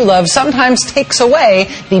ocean you love sometimes takes away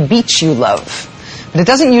the beach you love. But it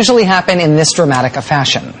doesn't usually happen in this dramatic a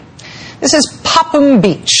fashion. This is Popham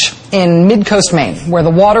Beach in Mid-Coast Maine, where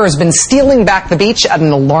the water has been stealing back the beach at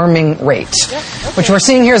an alarming rate. What you are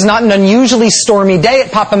seeing here is not an unusually stormy day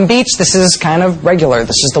at Popham Beach. This is kind of regular.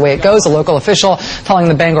 This is the way it goes. A local official telling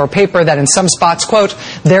the Bangor paper that in some spots, quote,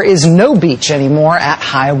 there is no beach anymore at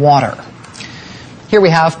high water. Here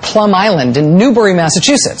we have Plum Island in Newbury,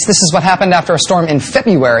 Massachusetts. This is what happened after a storm in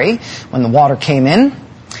February when the water came in.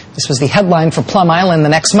 This was the headline for Plum Island the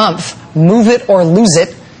next month, Move It or Lose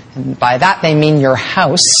It. And by that they mean your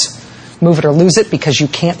house. Move it or lose it because you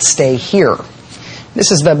can't stay here. This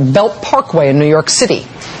is the Belt Parkway in New York City.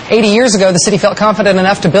 80 years ago, the city felt confident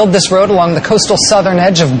enough to build this road along the coastal southern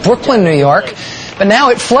edge of Brooklyn, New York. But now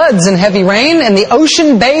it floods in heavy rain, and the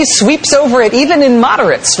ocean bay sweeps over it even in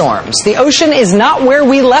moderate storms. The ocean is not where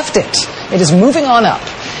we left it. It is moving on up.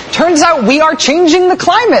 Turns out we are changing the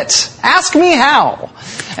climate. Ask me how.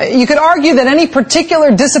 You could argue that any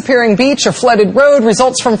particular disappearing beach or flooded road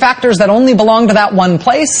results from factors that only belong to that one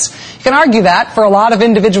place. You can argue that for a lot of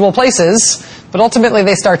individual places, but ultimately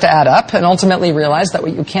they start to add up, and ultimately realize that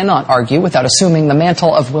what you cannot argue without assuming the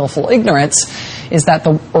mantle of willful ignorance is that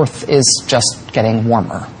the Earth is just getting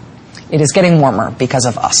warmer. It is getting warmer because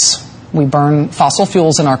of us. We burn fossil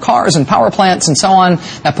fuels in our cars and power plants and so on.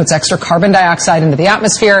 That puts extra carbon dioxide into the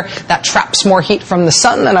atmosphere. That traps more heat from the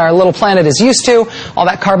sun than our little planet is used to. All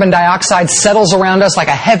that carbon dioxide settles around us like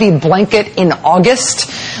a heavy blanket in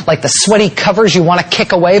August, like the sweaty covers you want to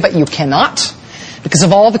kick away, but you cannot. Because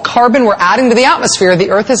of all the carbon we're adding to the atmosphere,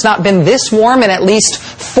 the Earth has not been this warm in at least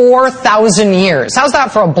 4,000 years. How's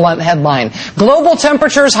that for a blunt headline? Global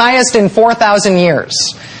temperatures highest in 4,000 years.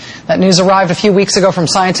 That news arrived a few weeks ago from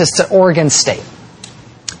scientists at Oregon State.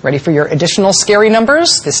 Ready for your additional scary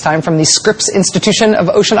numbers, this time from the Scripps Institution of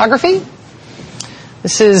Oceanography?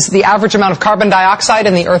 This is the average amount of carbon dioxide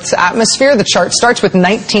in the Earth's atmosphere. The chart starts with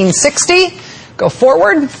 1960. Go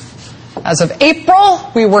forward. As of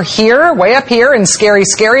April, we were here, way up here in scary,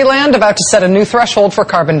 scary land, about to set a new threshold for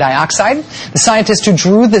carbon dioxide. The scientist who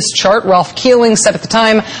drew this chart, Ralph Keeling, said at the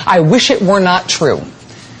time, I wish it were not true.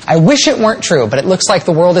 I wish it weren't true, but it looks like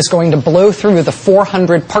the world is going to blow through the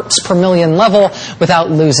 400 parts per million level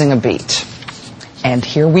without losing a beat. And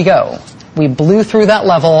here we go. We blew through that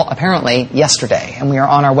level, apparently, yesterday, and we are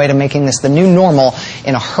on our way to making this the new normal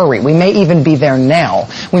in a hurry. We may even be there now.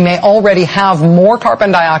 We may already have more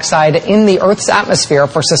carbon dioxide in the Earth's atmosphere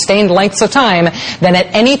for sustained lengths of time than at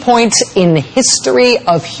any point in the history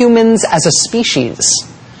of humans as a species.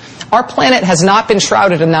 Our planet has not been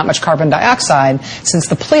shrouded in that much carbon dioxide since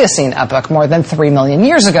the Pliocene epoch more than 3 million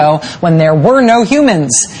years ago, when there were no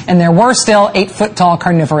humans and there were still 8-foot-tall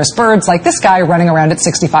carnivorous birds like this guy running around at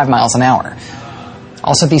 65 miles an hour.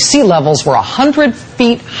 Also, these sea levels were 100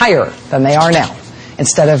 feet higher than they are now,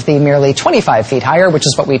 instead of the merely 25 feet higher, which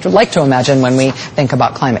is what we'd like to imagine when we think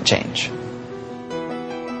about climate change.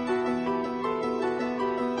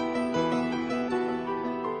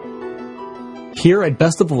 Here at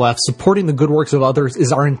Best of the Left, supporting the good works of others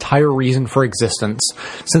is our entire reason for existence.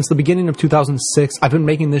 Since the beginning of 2006, I've been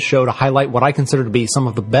making this show to highlight what I consider to be some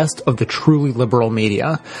of the best of the truly liberal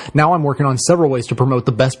media. Now I'm working on several ways to promote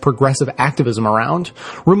the best progressive activism around.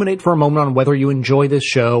 Ruminate for a moment on whether you enjoy this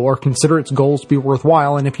show or consider its goals to be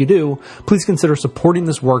worthwhile, and if you do, please consider supporting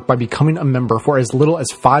this work by becoming a member for as little as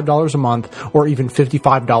 $5 a month or even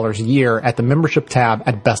 $55 a year at the membership tab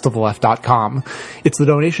at bestoftheleft.com. It's the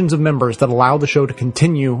donations of members that allow the show to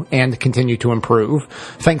continue and continue to improve.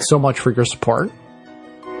 Thanks so much for your support.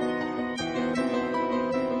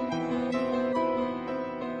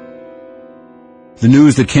 The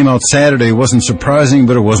news that came out Saturday wasn't surprising,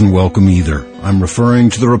 but it wasn't welcome either. I'm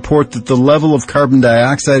referring to the report that the level of carbon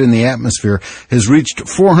dioxide in the atmosphere has reached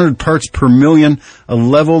 400 parts per million, a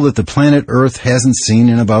level that the planet Earth hasn't seen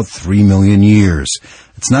in about 3 million years.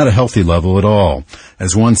 It's not a healthy level at all.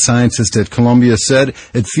 As one scientist at Columbia said,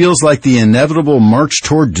 it feels like the inevitable march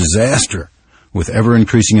toward disaster. With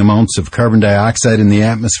ever-increasing amounts of carbon dioxide in the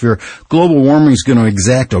atmosphere, global warming is going to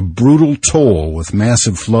exact a brutal toll with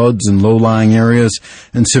massive floods in low-lying areas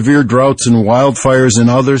and severe droughts and wildfires in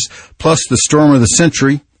others, plus the storm of the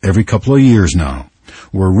century every couple of years now.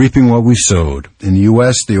 We're reaping what we sowed. In the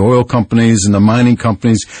U.S., the oil companies and the mining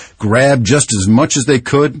companies grabbed just as much as they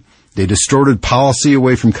could. They distorted policy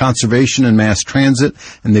away from conservation and mass transit,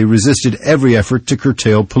 and they resisted every effort to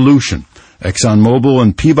curtail pollution. ExxonMobil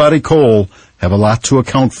and Peabody Coal have a lot to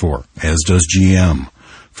account for, as does GM.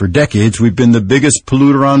 For decades, we've been the biggest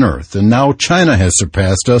polluter on Earth, and now China has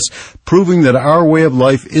surpassed us, proving that our way of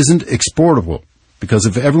life isn't exportable. Because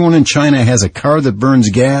if everyone in China has a car that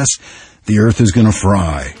burns gas, the Earth is going to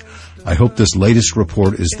fry. I hope this latest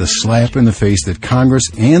report is the slap in the face that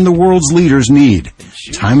Congress and the world's leaders need.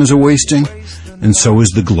 Time is a-wasting, and so is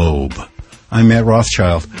the globe. I'm Matt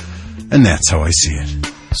Rothschild, and that's how I see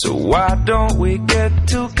it. So why don't we get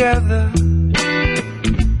together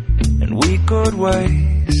and we could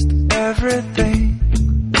waste everything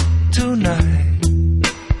tonight,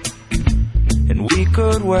 and we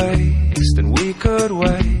could waste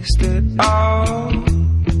it all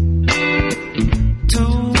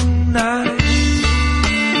tonight,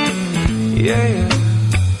 yeah,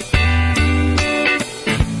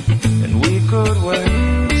 and we could waste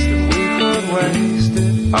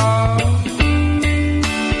it all.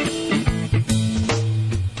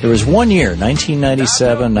 There was one year,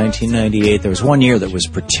 1997, 1998, there was one year that was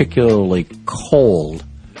particularly cold.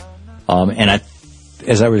 And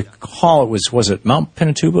as I recall, was it Mount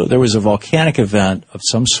Pinatubo? There was a volcanic event of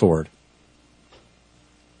some sort.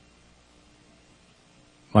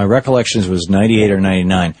 My recollections was 98 or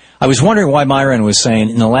 99. I was wondering why Myron was saying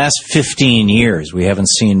in the last 15 years we haven't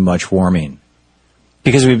seen much warming.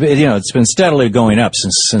 Because it's been steadily going up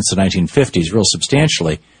since the 1950s, real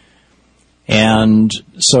substantially. And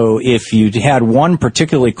so if you had one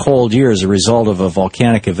particularly cold year as a result of a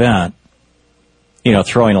volcanic event,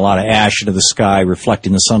 throwing a lot of ash into the sky,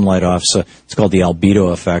 reflecting the sunlight off, so it's called the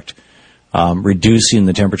albedo effect, reducing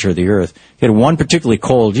the temperature of the Earth. If you had one particularly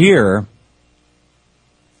cold year,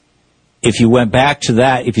 if you went back to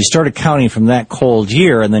that, if you started counting from that cold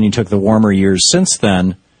year and then you took the warmer years since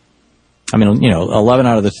then, 11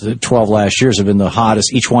 out of the 12 last years have been the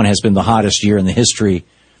hottest. Each one has been the hottest year in the history,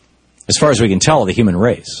 as far as we can tell, of the human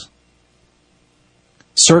race.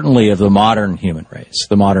 Certainly of the modern human race,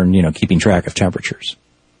 the modern, keeping track of temperatures.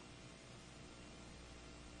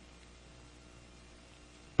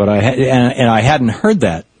 But I hadn't heard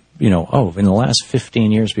that, in the last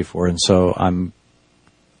 15 years before, and so I'm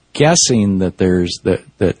guessing that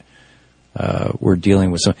we're dealing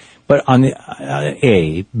with some. But on the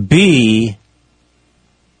A, B.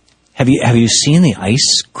 Have you seen the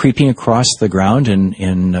ice creeping across the ground in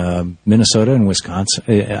Minnesota and Wisconsin,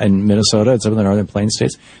 in Minnesota and some of the northern plains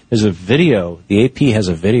states? There's a video. The AP has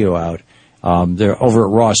a video out. They're over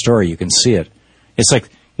at Raw Story. You can see it. It's like,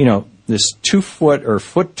 this 2 foot or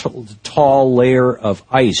foot tall layer of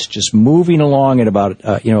ice just moving along at about,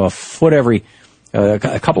 a foot every, a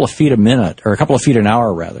couple of feet a minute, or a couple of feet an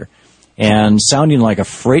hour rather, and sounding like a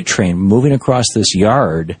freight train moving across this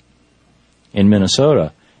yard in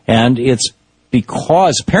Minnesota. And it's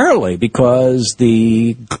apparently because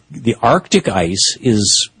the Arctic ice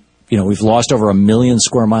is, we've lost over 1 million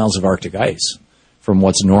square miles of Arctic ice from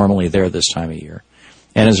what's normally there this time of year.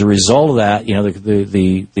 And as a result of that,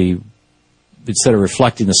 instead of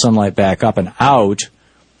reflecting the sunlight back up and out,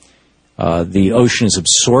 the ocean is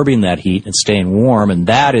absorbing that heat and staying warm, and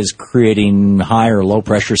that is creating high or low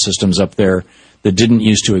pressure systems up there that didn't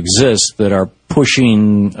used to exist, that are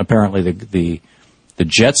pushing apparently the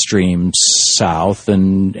jet stream south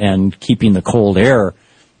and keeping the cold air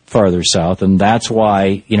farther south. And that's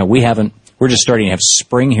why, we're just starting to have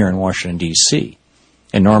spring here in Washington, D.C.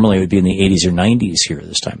 And normally it would be in the 80s or 90s here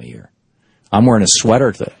this time of year. I'm wearing a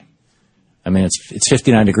sweater today. It's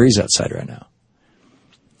 59 degrees outside right now.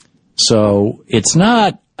 So it's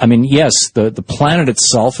not, yes, the planet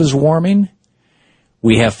itself is warming.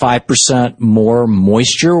 We have 5% more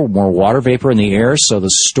moisture, more water vapor in the air, so the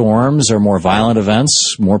storms are more violent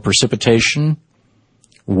events, more precipitation.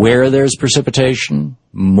 Where there's precipitation,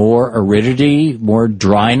 more aridity, more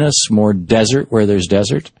dryness, more desert where there's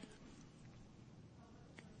desert.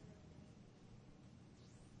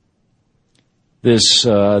 This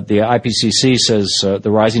the IPCC says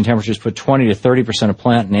the rising temperatures put 20 to 30% of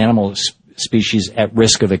plant and animal species at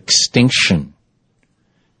risk of extinction.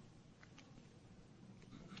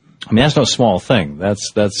 I mean, that's no small thing.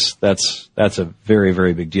 That's a very,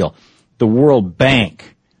 very big deal. The World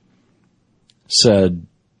Bank said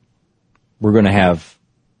we're going to have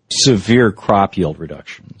severe crop yield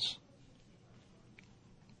reductions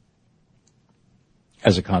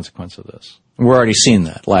as a consequence of this. We're already seeing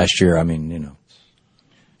that last year. I mean, you know,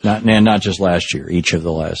 not just last year, each of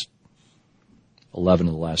the last 11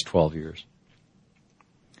 of the last 12 years.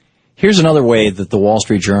 Here's another way that the Wall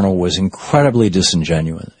Street Journal was incredibly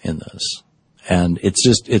disingenuous in this. And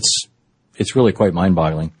it's really quite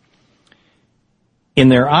mind-boggling. In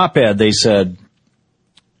their op-ed, they said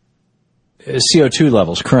CO2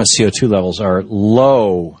 levels, current CO2 levels are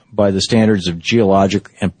low by the standards of geologic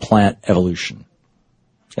and plant evolutionary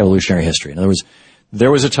history. In other words, there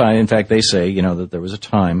was a time, in fact, they say, you know, that there was a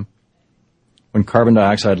time when carbon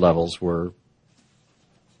dioxide levels were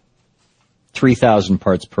 3,000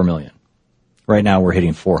 parts per million. Right now we're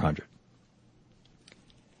hitting 400.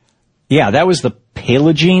 Yeah, that was the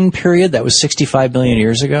Paleogene period. That was 65 million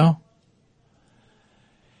years ago.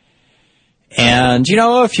 And, you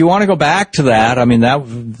know, if you want to go back to that, I mean,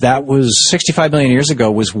 that was 65 million years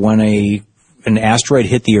ago was when an asteroid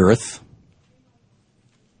hit the Earth,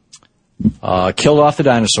 killed off the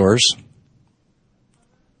dinosaurs,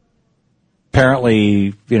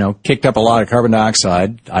 apparently, you know, kicked up a lot of carbon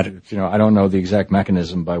dioxide. I don't know the exact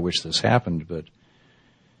mechanism by which this happened, but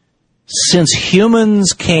since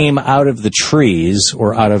humans came out of the trees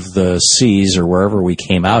or out of the seas or wherever we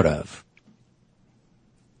came out of,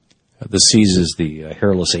 the seas is the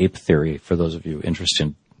hairless ape theory, for those of you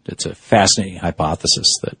interested. It's a fascinating hypothesis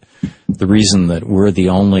that the reason that we're the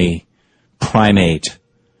only primate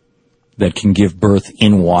that can give birth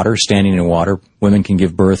in water, standing in water. Women can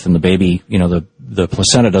give birth, and the baby, you know, the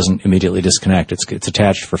placenta doesn't immediately disconnect. It's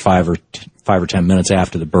attached for 5 or 10 minutes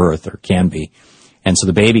after the birth, or can be, and so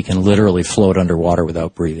the baby can literally float underwater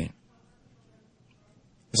without breathing.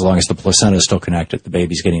 As long as the placenta is still connected, the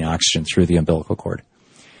baby's getting oxygen through the umbilical cord,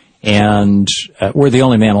 and we're the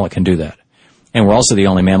only mammal that can do that, and we're also the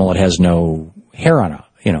only mammal that has no hair on,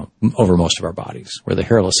 over most of our bodies. We're the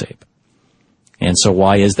hairless ape. And so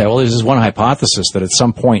why is that? Well, this is one hypothesis that at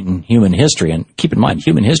some point in human history, and keep in mind,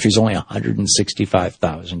 human history is only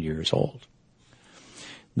 165,000 years old,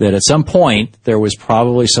 that at some point there was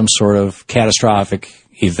probably some sort of catastrophic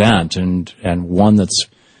event, and one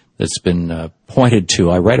that's been pointed to.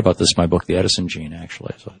 I write about this in my book, The Edison Gene,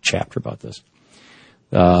 actually. There's a chapter about this.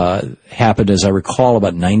 Happened, as I recall,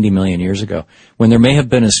 about 90 million years ago, when there may have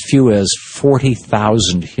been as few as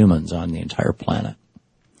 40,000 humans on the entire planet.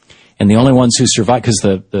 And the only ones who survived, because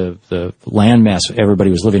the landmass, everybody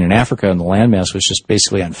was living in Africa, and the landmass was just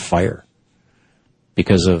basically on fire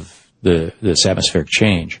because of this atmospheric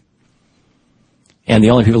change. And the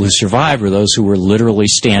only people who survived were those who were literally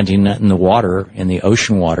standing in the water, in the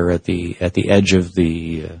ocean water, at the edge of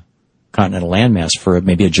the continental landmass for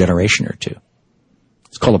maybe a generation or two.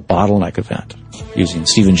 It's called a bottleneck event, using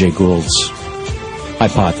Stephen Jay Gould's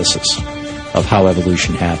hypothesis of how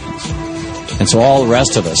evolution happens. And so all the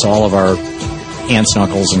rest of us, all of our aunts and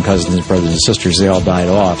uncles and cousins and brothers and sisters, they all died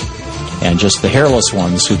off. And just the hairless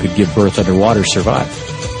ones who could give birth underwater survived,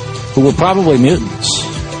 who were probably mutants,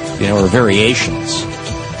 or variations.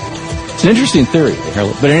 It's an interesting theory,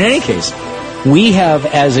 but in any case, we have,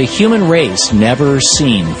 as a human race, never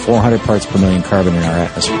seen 400 parts per million carbon in our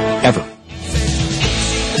atmosphere, ever.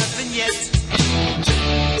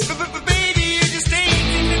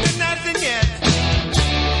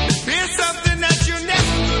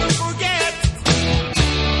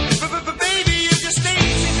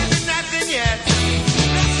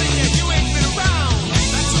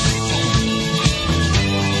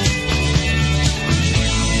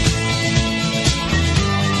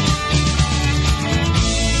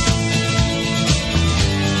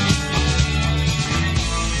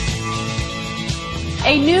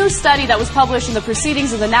 A new study that was published in the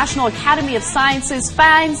Proceedings of the National Academy of Sciences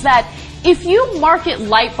finds that if you market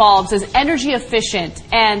light bulbs as energy efficient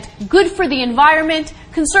and good for the environment,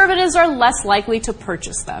 conservatives are less likely to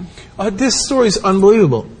purchase them. This story is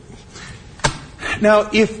unbelievable. Now,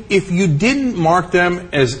 if you didn't mark them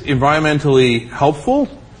as environmentally helpful,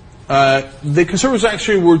 the conservatives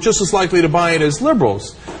actually were just as likely to buy it as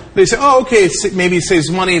liberals. They say, oh, okay, maybe it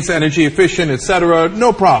saves money, it's energy efficient, etc.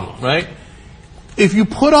 No problem, right? If you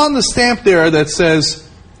put on the stamp there that says,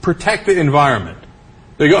 protect the environment,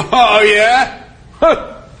 they go, oh yeah?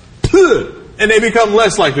 And they become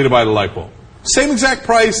less likely to buy the light bulb. Same exact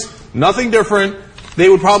price, nothing different, they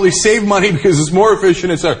would probably save money because it's more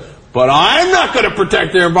efficient, etc. But I'm not going to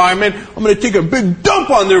protect their environment. I'm going to take a big dump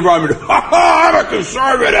on their environment. I'm a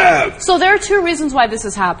conservative. So there are two reasons why this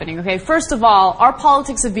is happening, okay? First of all, our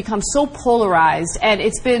politics have become so polarized, and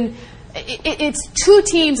it's two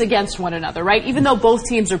teams against one another, right? Even though both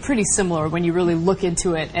teams are pretty similar when you really look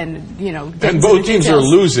into it and, get and into both the teams details. are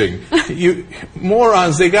losing. You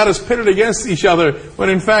morons, they got us pitted against each other, when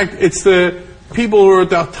in fact it's the people who are at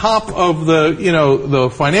the top of the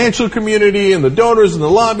financial community and the donors and the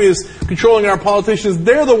lobbyists controlling our politicians.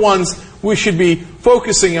 They're the ones we should be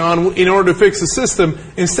focusing on in order to fix the system.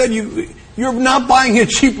 Instead, you're not buying a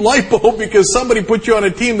cheap light bulb because somebody put you on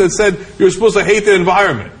a team that said you're supposed to hate the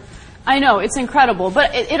environment. I know, it's incredible,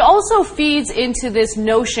 but it also feeds into this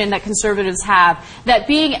notion that conservatives have that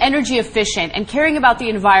being energy efficient and caring about the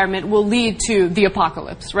environment will lead to the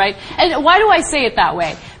apocalypse, right? And why do I say it that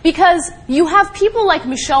way? Because you have people like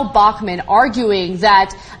Michelle Bachmann arguing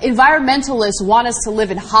that environmentalists want us to live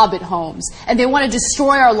in hobbit homes, and they want to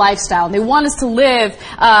destroy our lifestyle, and they want us to live,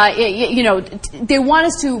 they want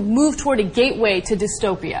us to move toward a gateway to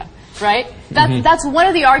dystopia. Right? That's one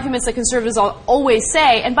of the arguments that conservatives always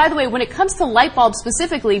say. And by the way, when it comes to light bulbs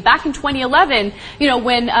specifically, back in 2011,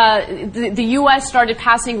 when the U.S. started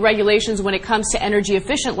passing regulations when it comes to energy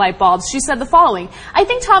efficient light bulbs, she said the following: I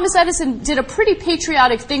think Thomas Edison did a pretty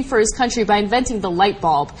patriotic thing for his country by inventing the light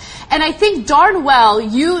bulb. And I think darn well,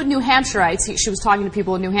 you New Hampshireites, she was talking to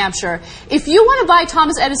people in New Hampshire, if you want to buy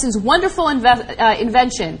Thomas Edison's wonderful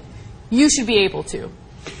invention, you should be able to.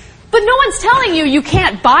 But no one's telling you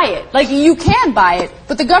can't buy it. Like, you can buy it,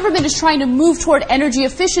 but the government is trying to move toward energy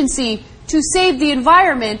efficiency to save the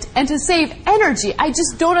environment and to save energy. I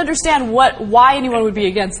just don't understand why anyone would be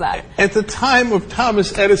against that. At the time of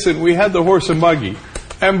Thomas Edison, we had the horse and buggy.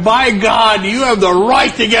 And by God, you have the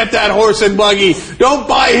right to get that horse and buggy. Don't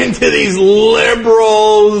buy into these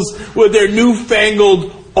liberals with their newfangled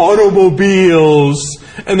automobiles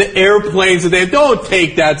and the airplanes that they have. Don't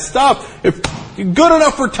take that stuff. If good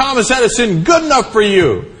enough for Thomas Edison, good enough for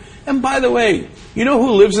you. And by the way, you know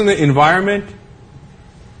who lives in the environment?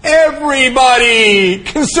 Everybody!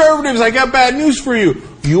 Conservatives, I got bad news for you.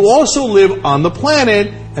 You also live on the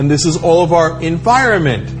planet, and this is all of our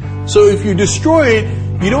environment. So if you destroy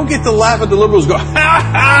it, you don't get to laugh at the liberals and go, ha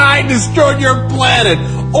ha, I destroyed your planet.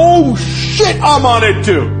 Oh shit, I'm on it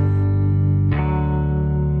too.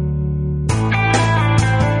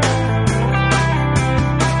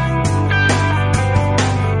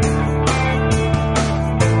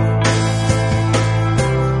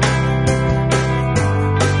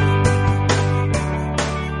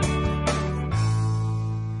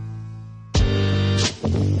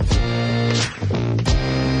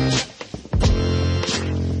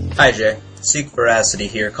 Hi Jay, Seek Veracity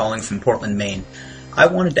here, calling from Portland, Maine. I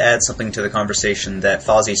wanted to add something to the conversation that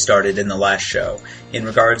Fozzie started in the last show in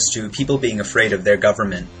regards to people being afraid of their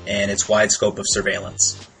government and its wide scope of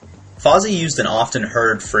surveillance. Fozzie used an often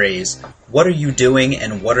heard phrase, "What are you doing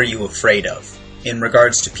and what are you afraid of?" in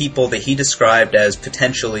regards to people that he described as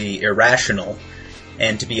potentially irrational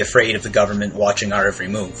and to be afraid of the government watching our every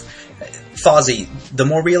move. Fozzie, the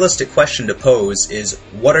more realistic question to pose is,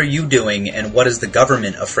 what are you doing and what is the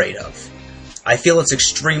government afraid of? I feel it's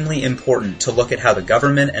extremely important to look at how the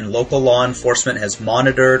government and local law enforcement has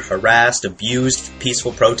monitored, harassed, abused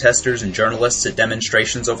peaceful protesters and journalists at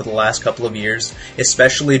demonstrations over the last couple of years,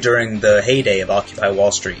 especially during the heyday of Occupy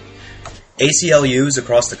Wall Street. ACLUs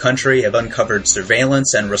across the country have uncovered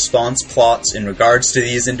surveillance and response plots in regards to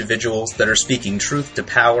these individuals that are speaking truth to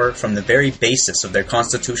power from the very basis of their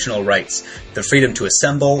constitutional rights, the freedom to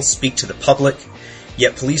assemble, speak to the public,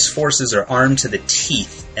 yet police forces are armed to the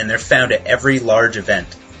teeth and they're found at every large event.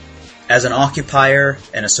 As an occupier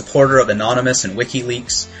and a supporter of Anonymous and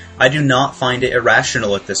WikiLeaks, I do not find it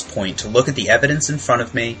irrational at this point to look at the evidence in front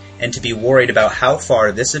of me and to be worried about how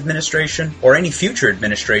far this administration or any future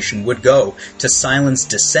administration would go to silence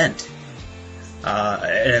dissent.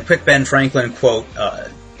 In a quick Ben Franklin quote,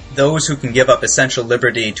 those who can give up essential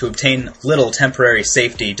liberty to obtain little temporary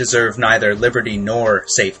safety deserve neither liberty nor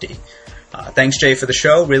safety. Thanks, Jay, for the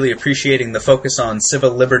show. Really appreciating the focus on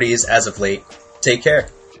civil liberties as of late. Take care.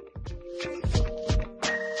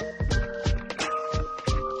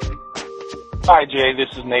 Hi, Jay.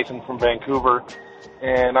 This is Nathan from Vancouver,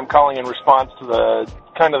 and I'm calling in response to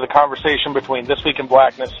the conversation between This Week in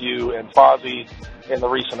Blackness, you, and Fozzie in the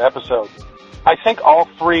recent episode. I think all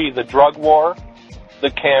three, the drug war,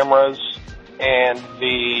 the cameras, and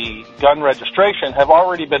the gun registration, have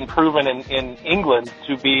already been proven in England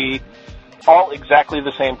to be all exactly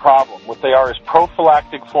the same problem. What they are is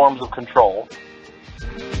prophylactic forms of control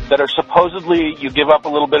that are supposedly you give up a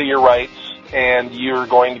little bit of your rights and you're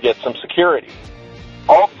going to get some security.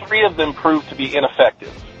 All three of them proved to be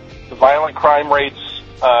ineffective. The violent crime rates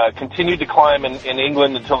continued to climb in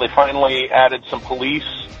England until they finally added some police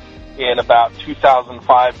in about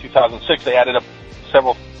 2005, 2006. They added up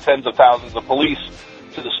several tens of thousands of police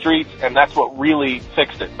to the streets, and that's what really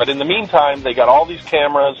fixed it. But in the meantime, they got all these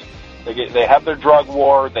cameras, they have their drug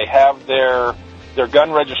war, they have their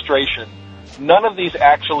gun registration. None of these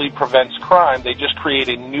actually prevents crime. They just create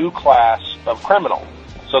a new class of criminal.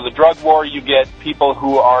 So the drug war, you get people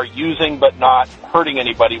who are using but not hurting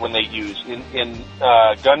anybody when they use. In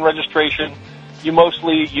gun registration,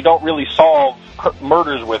 you don't really solve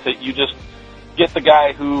murders with it. You just get the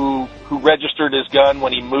guy who registered his gun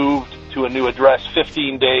when he moved to a new address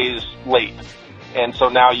 15 days late. And so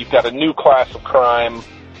now you've got a new class of crime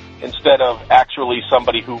instead of actually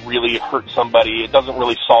somebody who really hurt somebody. It doesn't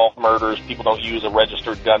really solve murders. People don't use a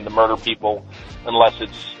registered gun to murder people unless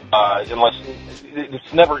it's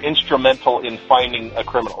never instrumental in finding a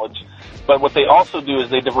criminal. But what they also do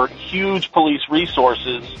is they divert huge police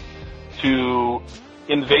resources to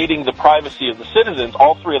invading the privacy of the citizens.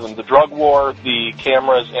 All three of them, the drug war, the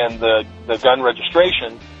cameras, and the gun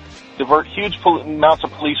registration, divert huge amounts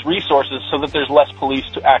of police resources so that there's less police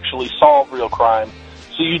to actually solve real crime.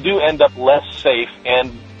 So you do end up less safe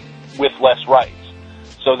and with less rights.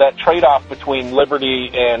 So that trade-off between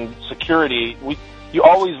liberty and security, you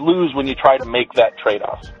always lose when you try to make that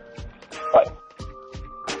trade-off. Bye.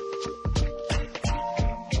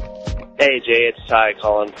 Hey, Jay, it's Ty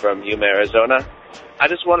calling from Yuma, Arizona. I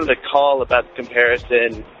just wanted to call about the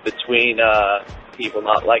comparison between people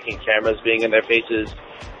not liking cameras being in their faces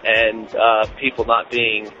and people not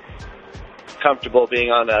being comfortable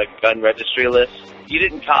being on a gun registry list. You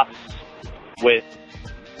didn't cop with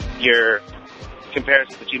your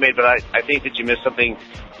comparison that you made, but I think that you missed something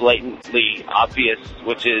blatantly obvious,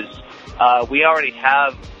 which is we already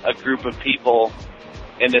have a group of people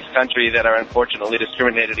in this country that are unfortunately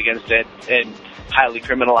discriminated against and highly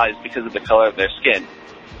criminalized because of the color of their skin.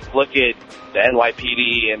 Look at the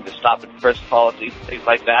NYPD and the stop and frisk policies, things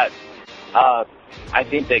like that. I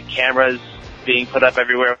think that cameras being put up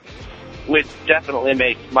everywhere would definitely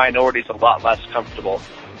make minorities a lot less comfortable.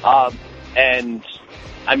 And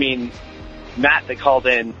I mean, Matt that called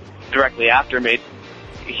in directly after me,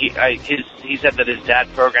 he said that his dad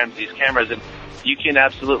programs these cameras, and you can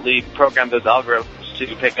absolutely program those algorithms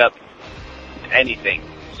to pick up anything.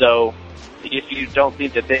 So if you don't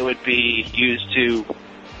think that they would be used to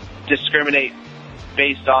discriminate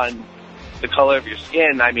based on the color of your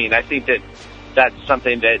skin, I mean, I think that that's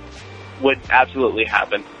something that would absolutely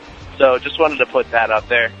happen. So just wanted to put that out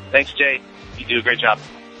there. Thanks, Jay. You do a great job.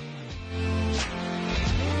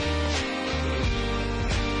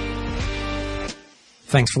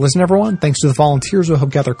 Thanks for listening, everyone. Thanks to the volunteers who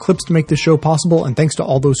helped gather clips to make this show possible, and thanks to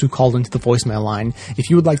all those who called into the voicemail line. If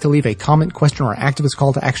you would like to leave a comment, question, or activist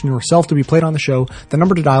call to action yourself to be played on the show, the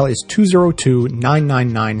number to dial is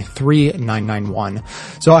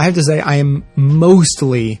 202-999-3991. So I have to say, I am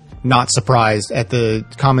mostly not surprised at the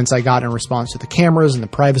comments I got in response to the cameras and the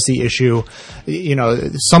privacy issue. You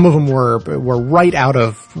know, some of them were right out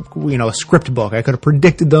of, a script book. I could have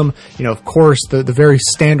predicted them. Of course, the very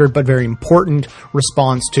standard but very important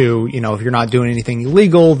response to, if you're not doing anything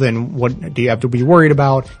illegal, then what do you have to be worried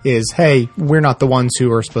about is, hey, we're not the ones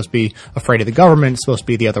who are supposed to be afraid of the government. It's supposed to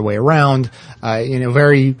be the other way around.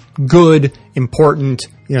 Very good, important,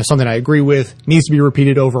 something I agree with, needs to be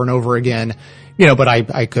repeated over and over again. But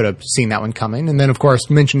I could have seen that one coming. And then, of course,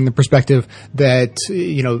 mentioning the perspective that,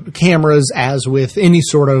 cameras, as with any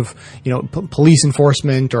sort of, police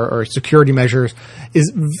enforcement or security measures,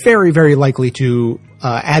 is very, very likely to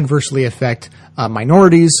adversely affect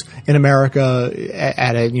minorities in America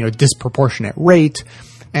at a, disproportionate rate.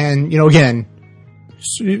 And, again,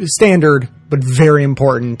 standard, but very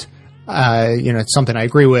important, it's something I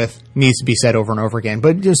agree with, needs to be said over and over again,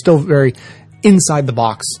 but just still very inside the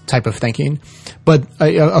box type of thinking. But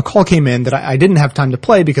a call came in that I didn't have time to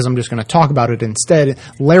play because I'm just going to talk about it instead.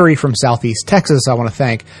 Larry from Southeast Texas, I want to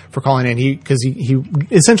thank for calling in. He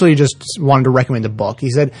essentially just wanted to recommend a book.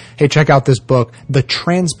 He said, hey, check out this book, The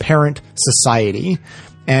Transparent Society.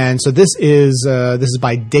 And so this is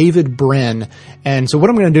by David Brin. And so what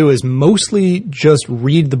I'm going to do is mostly just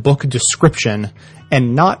read the book description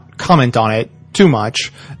and not comment on it too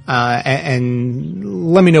much,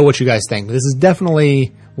 and let me know what you guys think. This is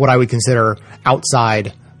definitely what I would consider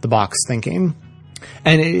outside the box thinking.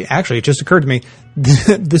 And it just occurred to me,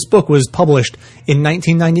 This book was published in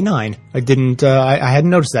 1999. I hadn't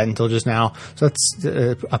noticed that until just now. So that's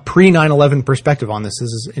a pre-9/11 perspective on this. This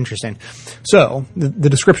is interesting. So the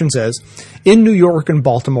description says, in New York and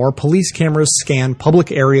Baltimore, police cameras scan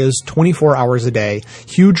public areas 24 hours a day.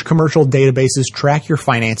 Huge commercial databases track your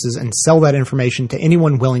finances and sell that information to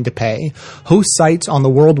anyone willing to pay. Host sites on the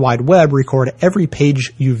World Wide Web record every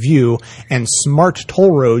page you view, and smart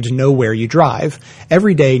toll roads know where you drive.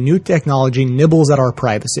 Every day, new technology nibbles at our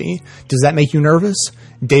privacy. Does that make you nervous?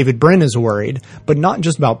 David Brin is worried, but not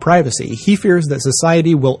just about privacy. He fears that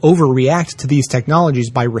society will overreact to these technologies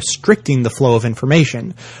by restricting the flow of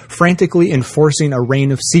information, frantically enforcing a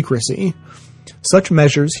reign of secrecy. Such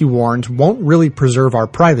measures, he warns, won't really preserve our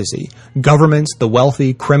privacy. Governments, the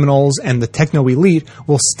wealthy, criminals, and the techno-elite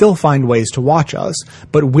will still find ways to watch us,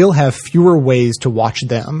 but we'll have fewer ways to watch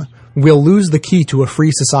them. We'll lose the key to a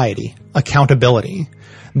free society: accountability.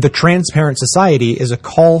 The transparent society is a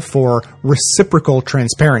call for reciprocal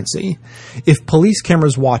transparency. If police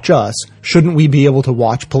cameras watch us, shouldn't we be able to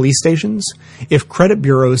watch police stations? If credit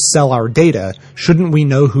bureaus sell our data, shouldn't we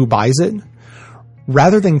know who buys it?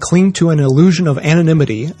 Rather than cling to an illusion of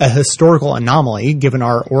anonymity, a historical anomaly given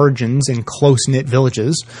our origins in close-knit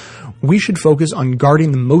villages, we should focus on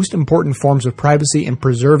guarding the most important forms of privacy and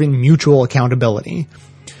preserving mutual accountability.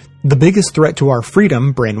 The biggest threat to our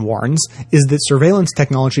freedom, Brin warns, is that surveillance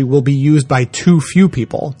technology will be used by too few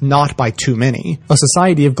people, not by too many. A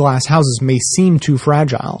society of glass houses may seem too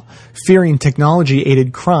fragile. Fearing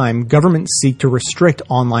technology-aided crime, governments seek to restrict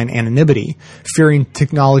online anonymity. Fearing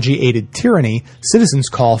technology-aided tyranny, citizens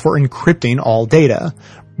call for encrypting all data.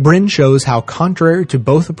 Brin shows how, contrary to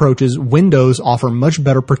both approaches, windows offer much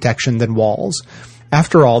better protection than walls.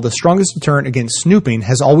 After all, the strongest deterrent against snooping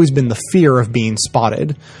has always been the fear of being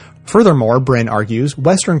spotted. Furthermore, Brin argues,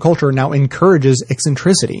 Western culture now encourages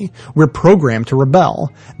eccentricity. We're programmed to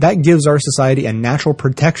rebel. That gives our society a natural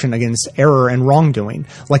protection against error and wrongdoing,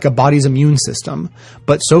 like a body's immune system.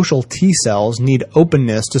 But social T-cells need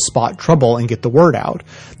openness to spot trouble and get the word out.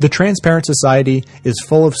 The transparent society is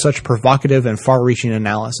full of such provocative and far-reaching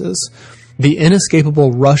analysis. The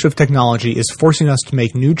inescapable rush of technology is forcing us to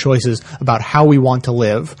make new choices about how we want to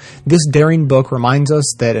live. This daring book reminds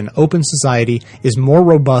us that an open society is more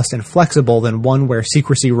robust and flexible than one where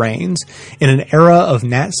secrecy reigns. In an era of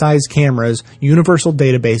gnat-sized cameras, universal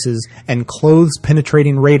databases, and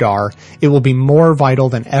clothes-penetrating radar, it will be more vital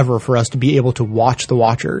than ever for us to be able to watch the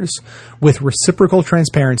watchers. With reciprocal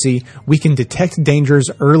transparency, we can detect dangers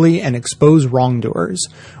early and expose wrongdoers.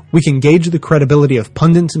 We can gauge the credibility of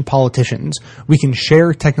pundits and politicians. We can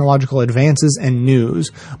share technological advances and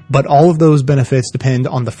news. But all of those benefits depend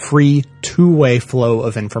on the free, two-way flow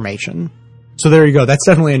of information. So there you go. That's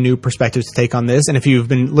definitely a new perspective to take on this. And if you've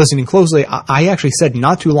been listening closely, I actually said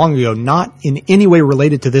not too long ago, not in any way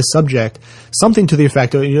related to this subject, something to the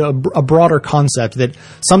effect of a broader concept that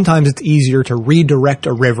sometimes it's easier to redirect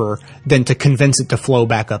a river than to convince it to flow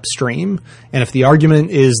back upstream. And if the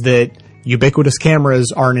argument is that ubiquitous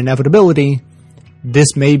cameras are an inevitability,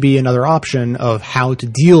 this may be another option of how to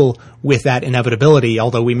deal with that inevitability.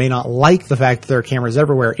 Although we may not like the fact that there are cameras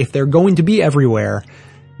everywhere, if they're going to be everywhere,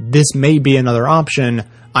 this may be another option.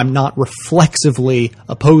 I'm not reflexively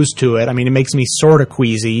opposed to it. I mean, it makes me sort of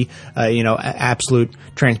queasy, absolute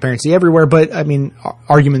transparency everywhere, but I mean,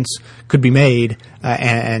 arguments could be made,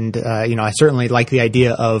 I certainly like the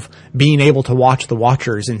idea of being able to watch the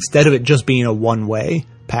watchers instead of it just being a one-way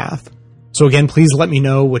path. So again, please let me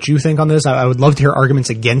know what you think on this. I would love to hear arguments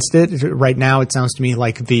against it. Right now, it sounds to me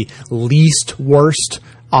like the least worst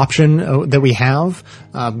option that we have.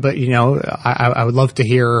 But I would love to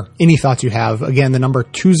hear any thoughts you have. Again, the number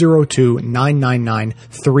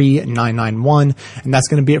 202-999-3991. And that's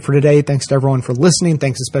going to be it for today. Thanks to everyone for listening.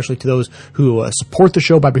 Thanks especially to those who support the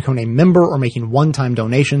show by becoming a member or making one-time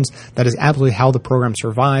donations. That is absolutely how the program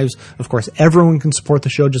survives. Of course, everyone can support the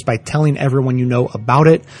show just by telling everyone you know about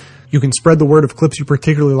it. You can spread the word of clips you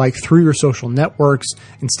particularly like through your social networks,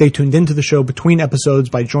 and stay tuned into the show between episodes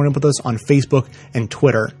by joining with us on Facebook and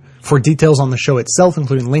Twitter. For details on the show itself,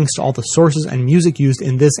 including links to all the sources and music used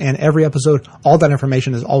in this and every episode, all that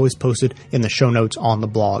information is always posted in the show notes on the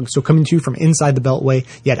blog. So coming to you from inside the Beltway,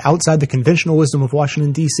 yet outside the conventional wisdom of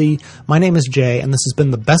Washington, D.C., my name is Jay, and this has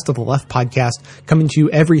been the Best of the Left podcast, coming to you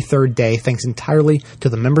every third day, thanks entirely to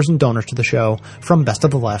the members and donors to the show from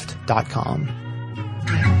bestoftheleft.com.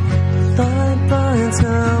 Fine lines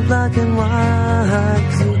now black and white,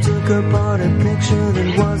 'cause you took apart a picture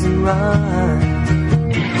that wasn't right.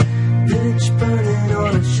 Pitch burning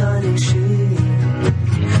on a shining sheet,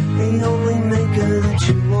 the only maker that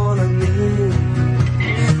you wanna meet.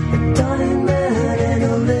 A dying man in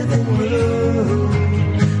a living room.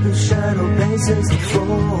 since the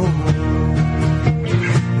fall.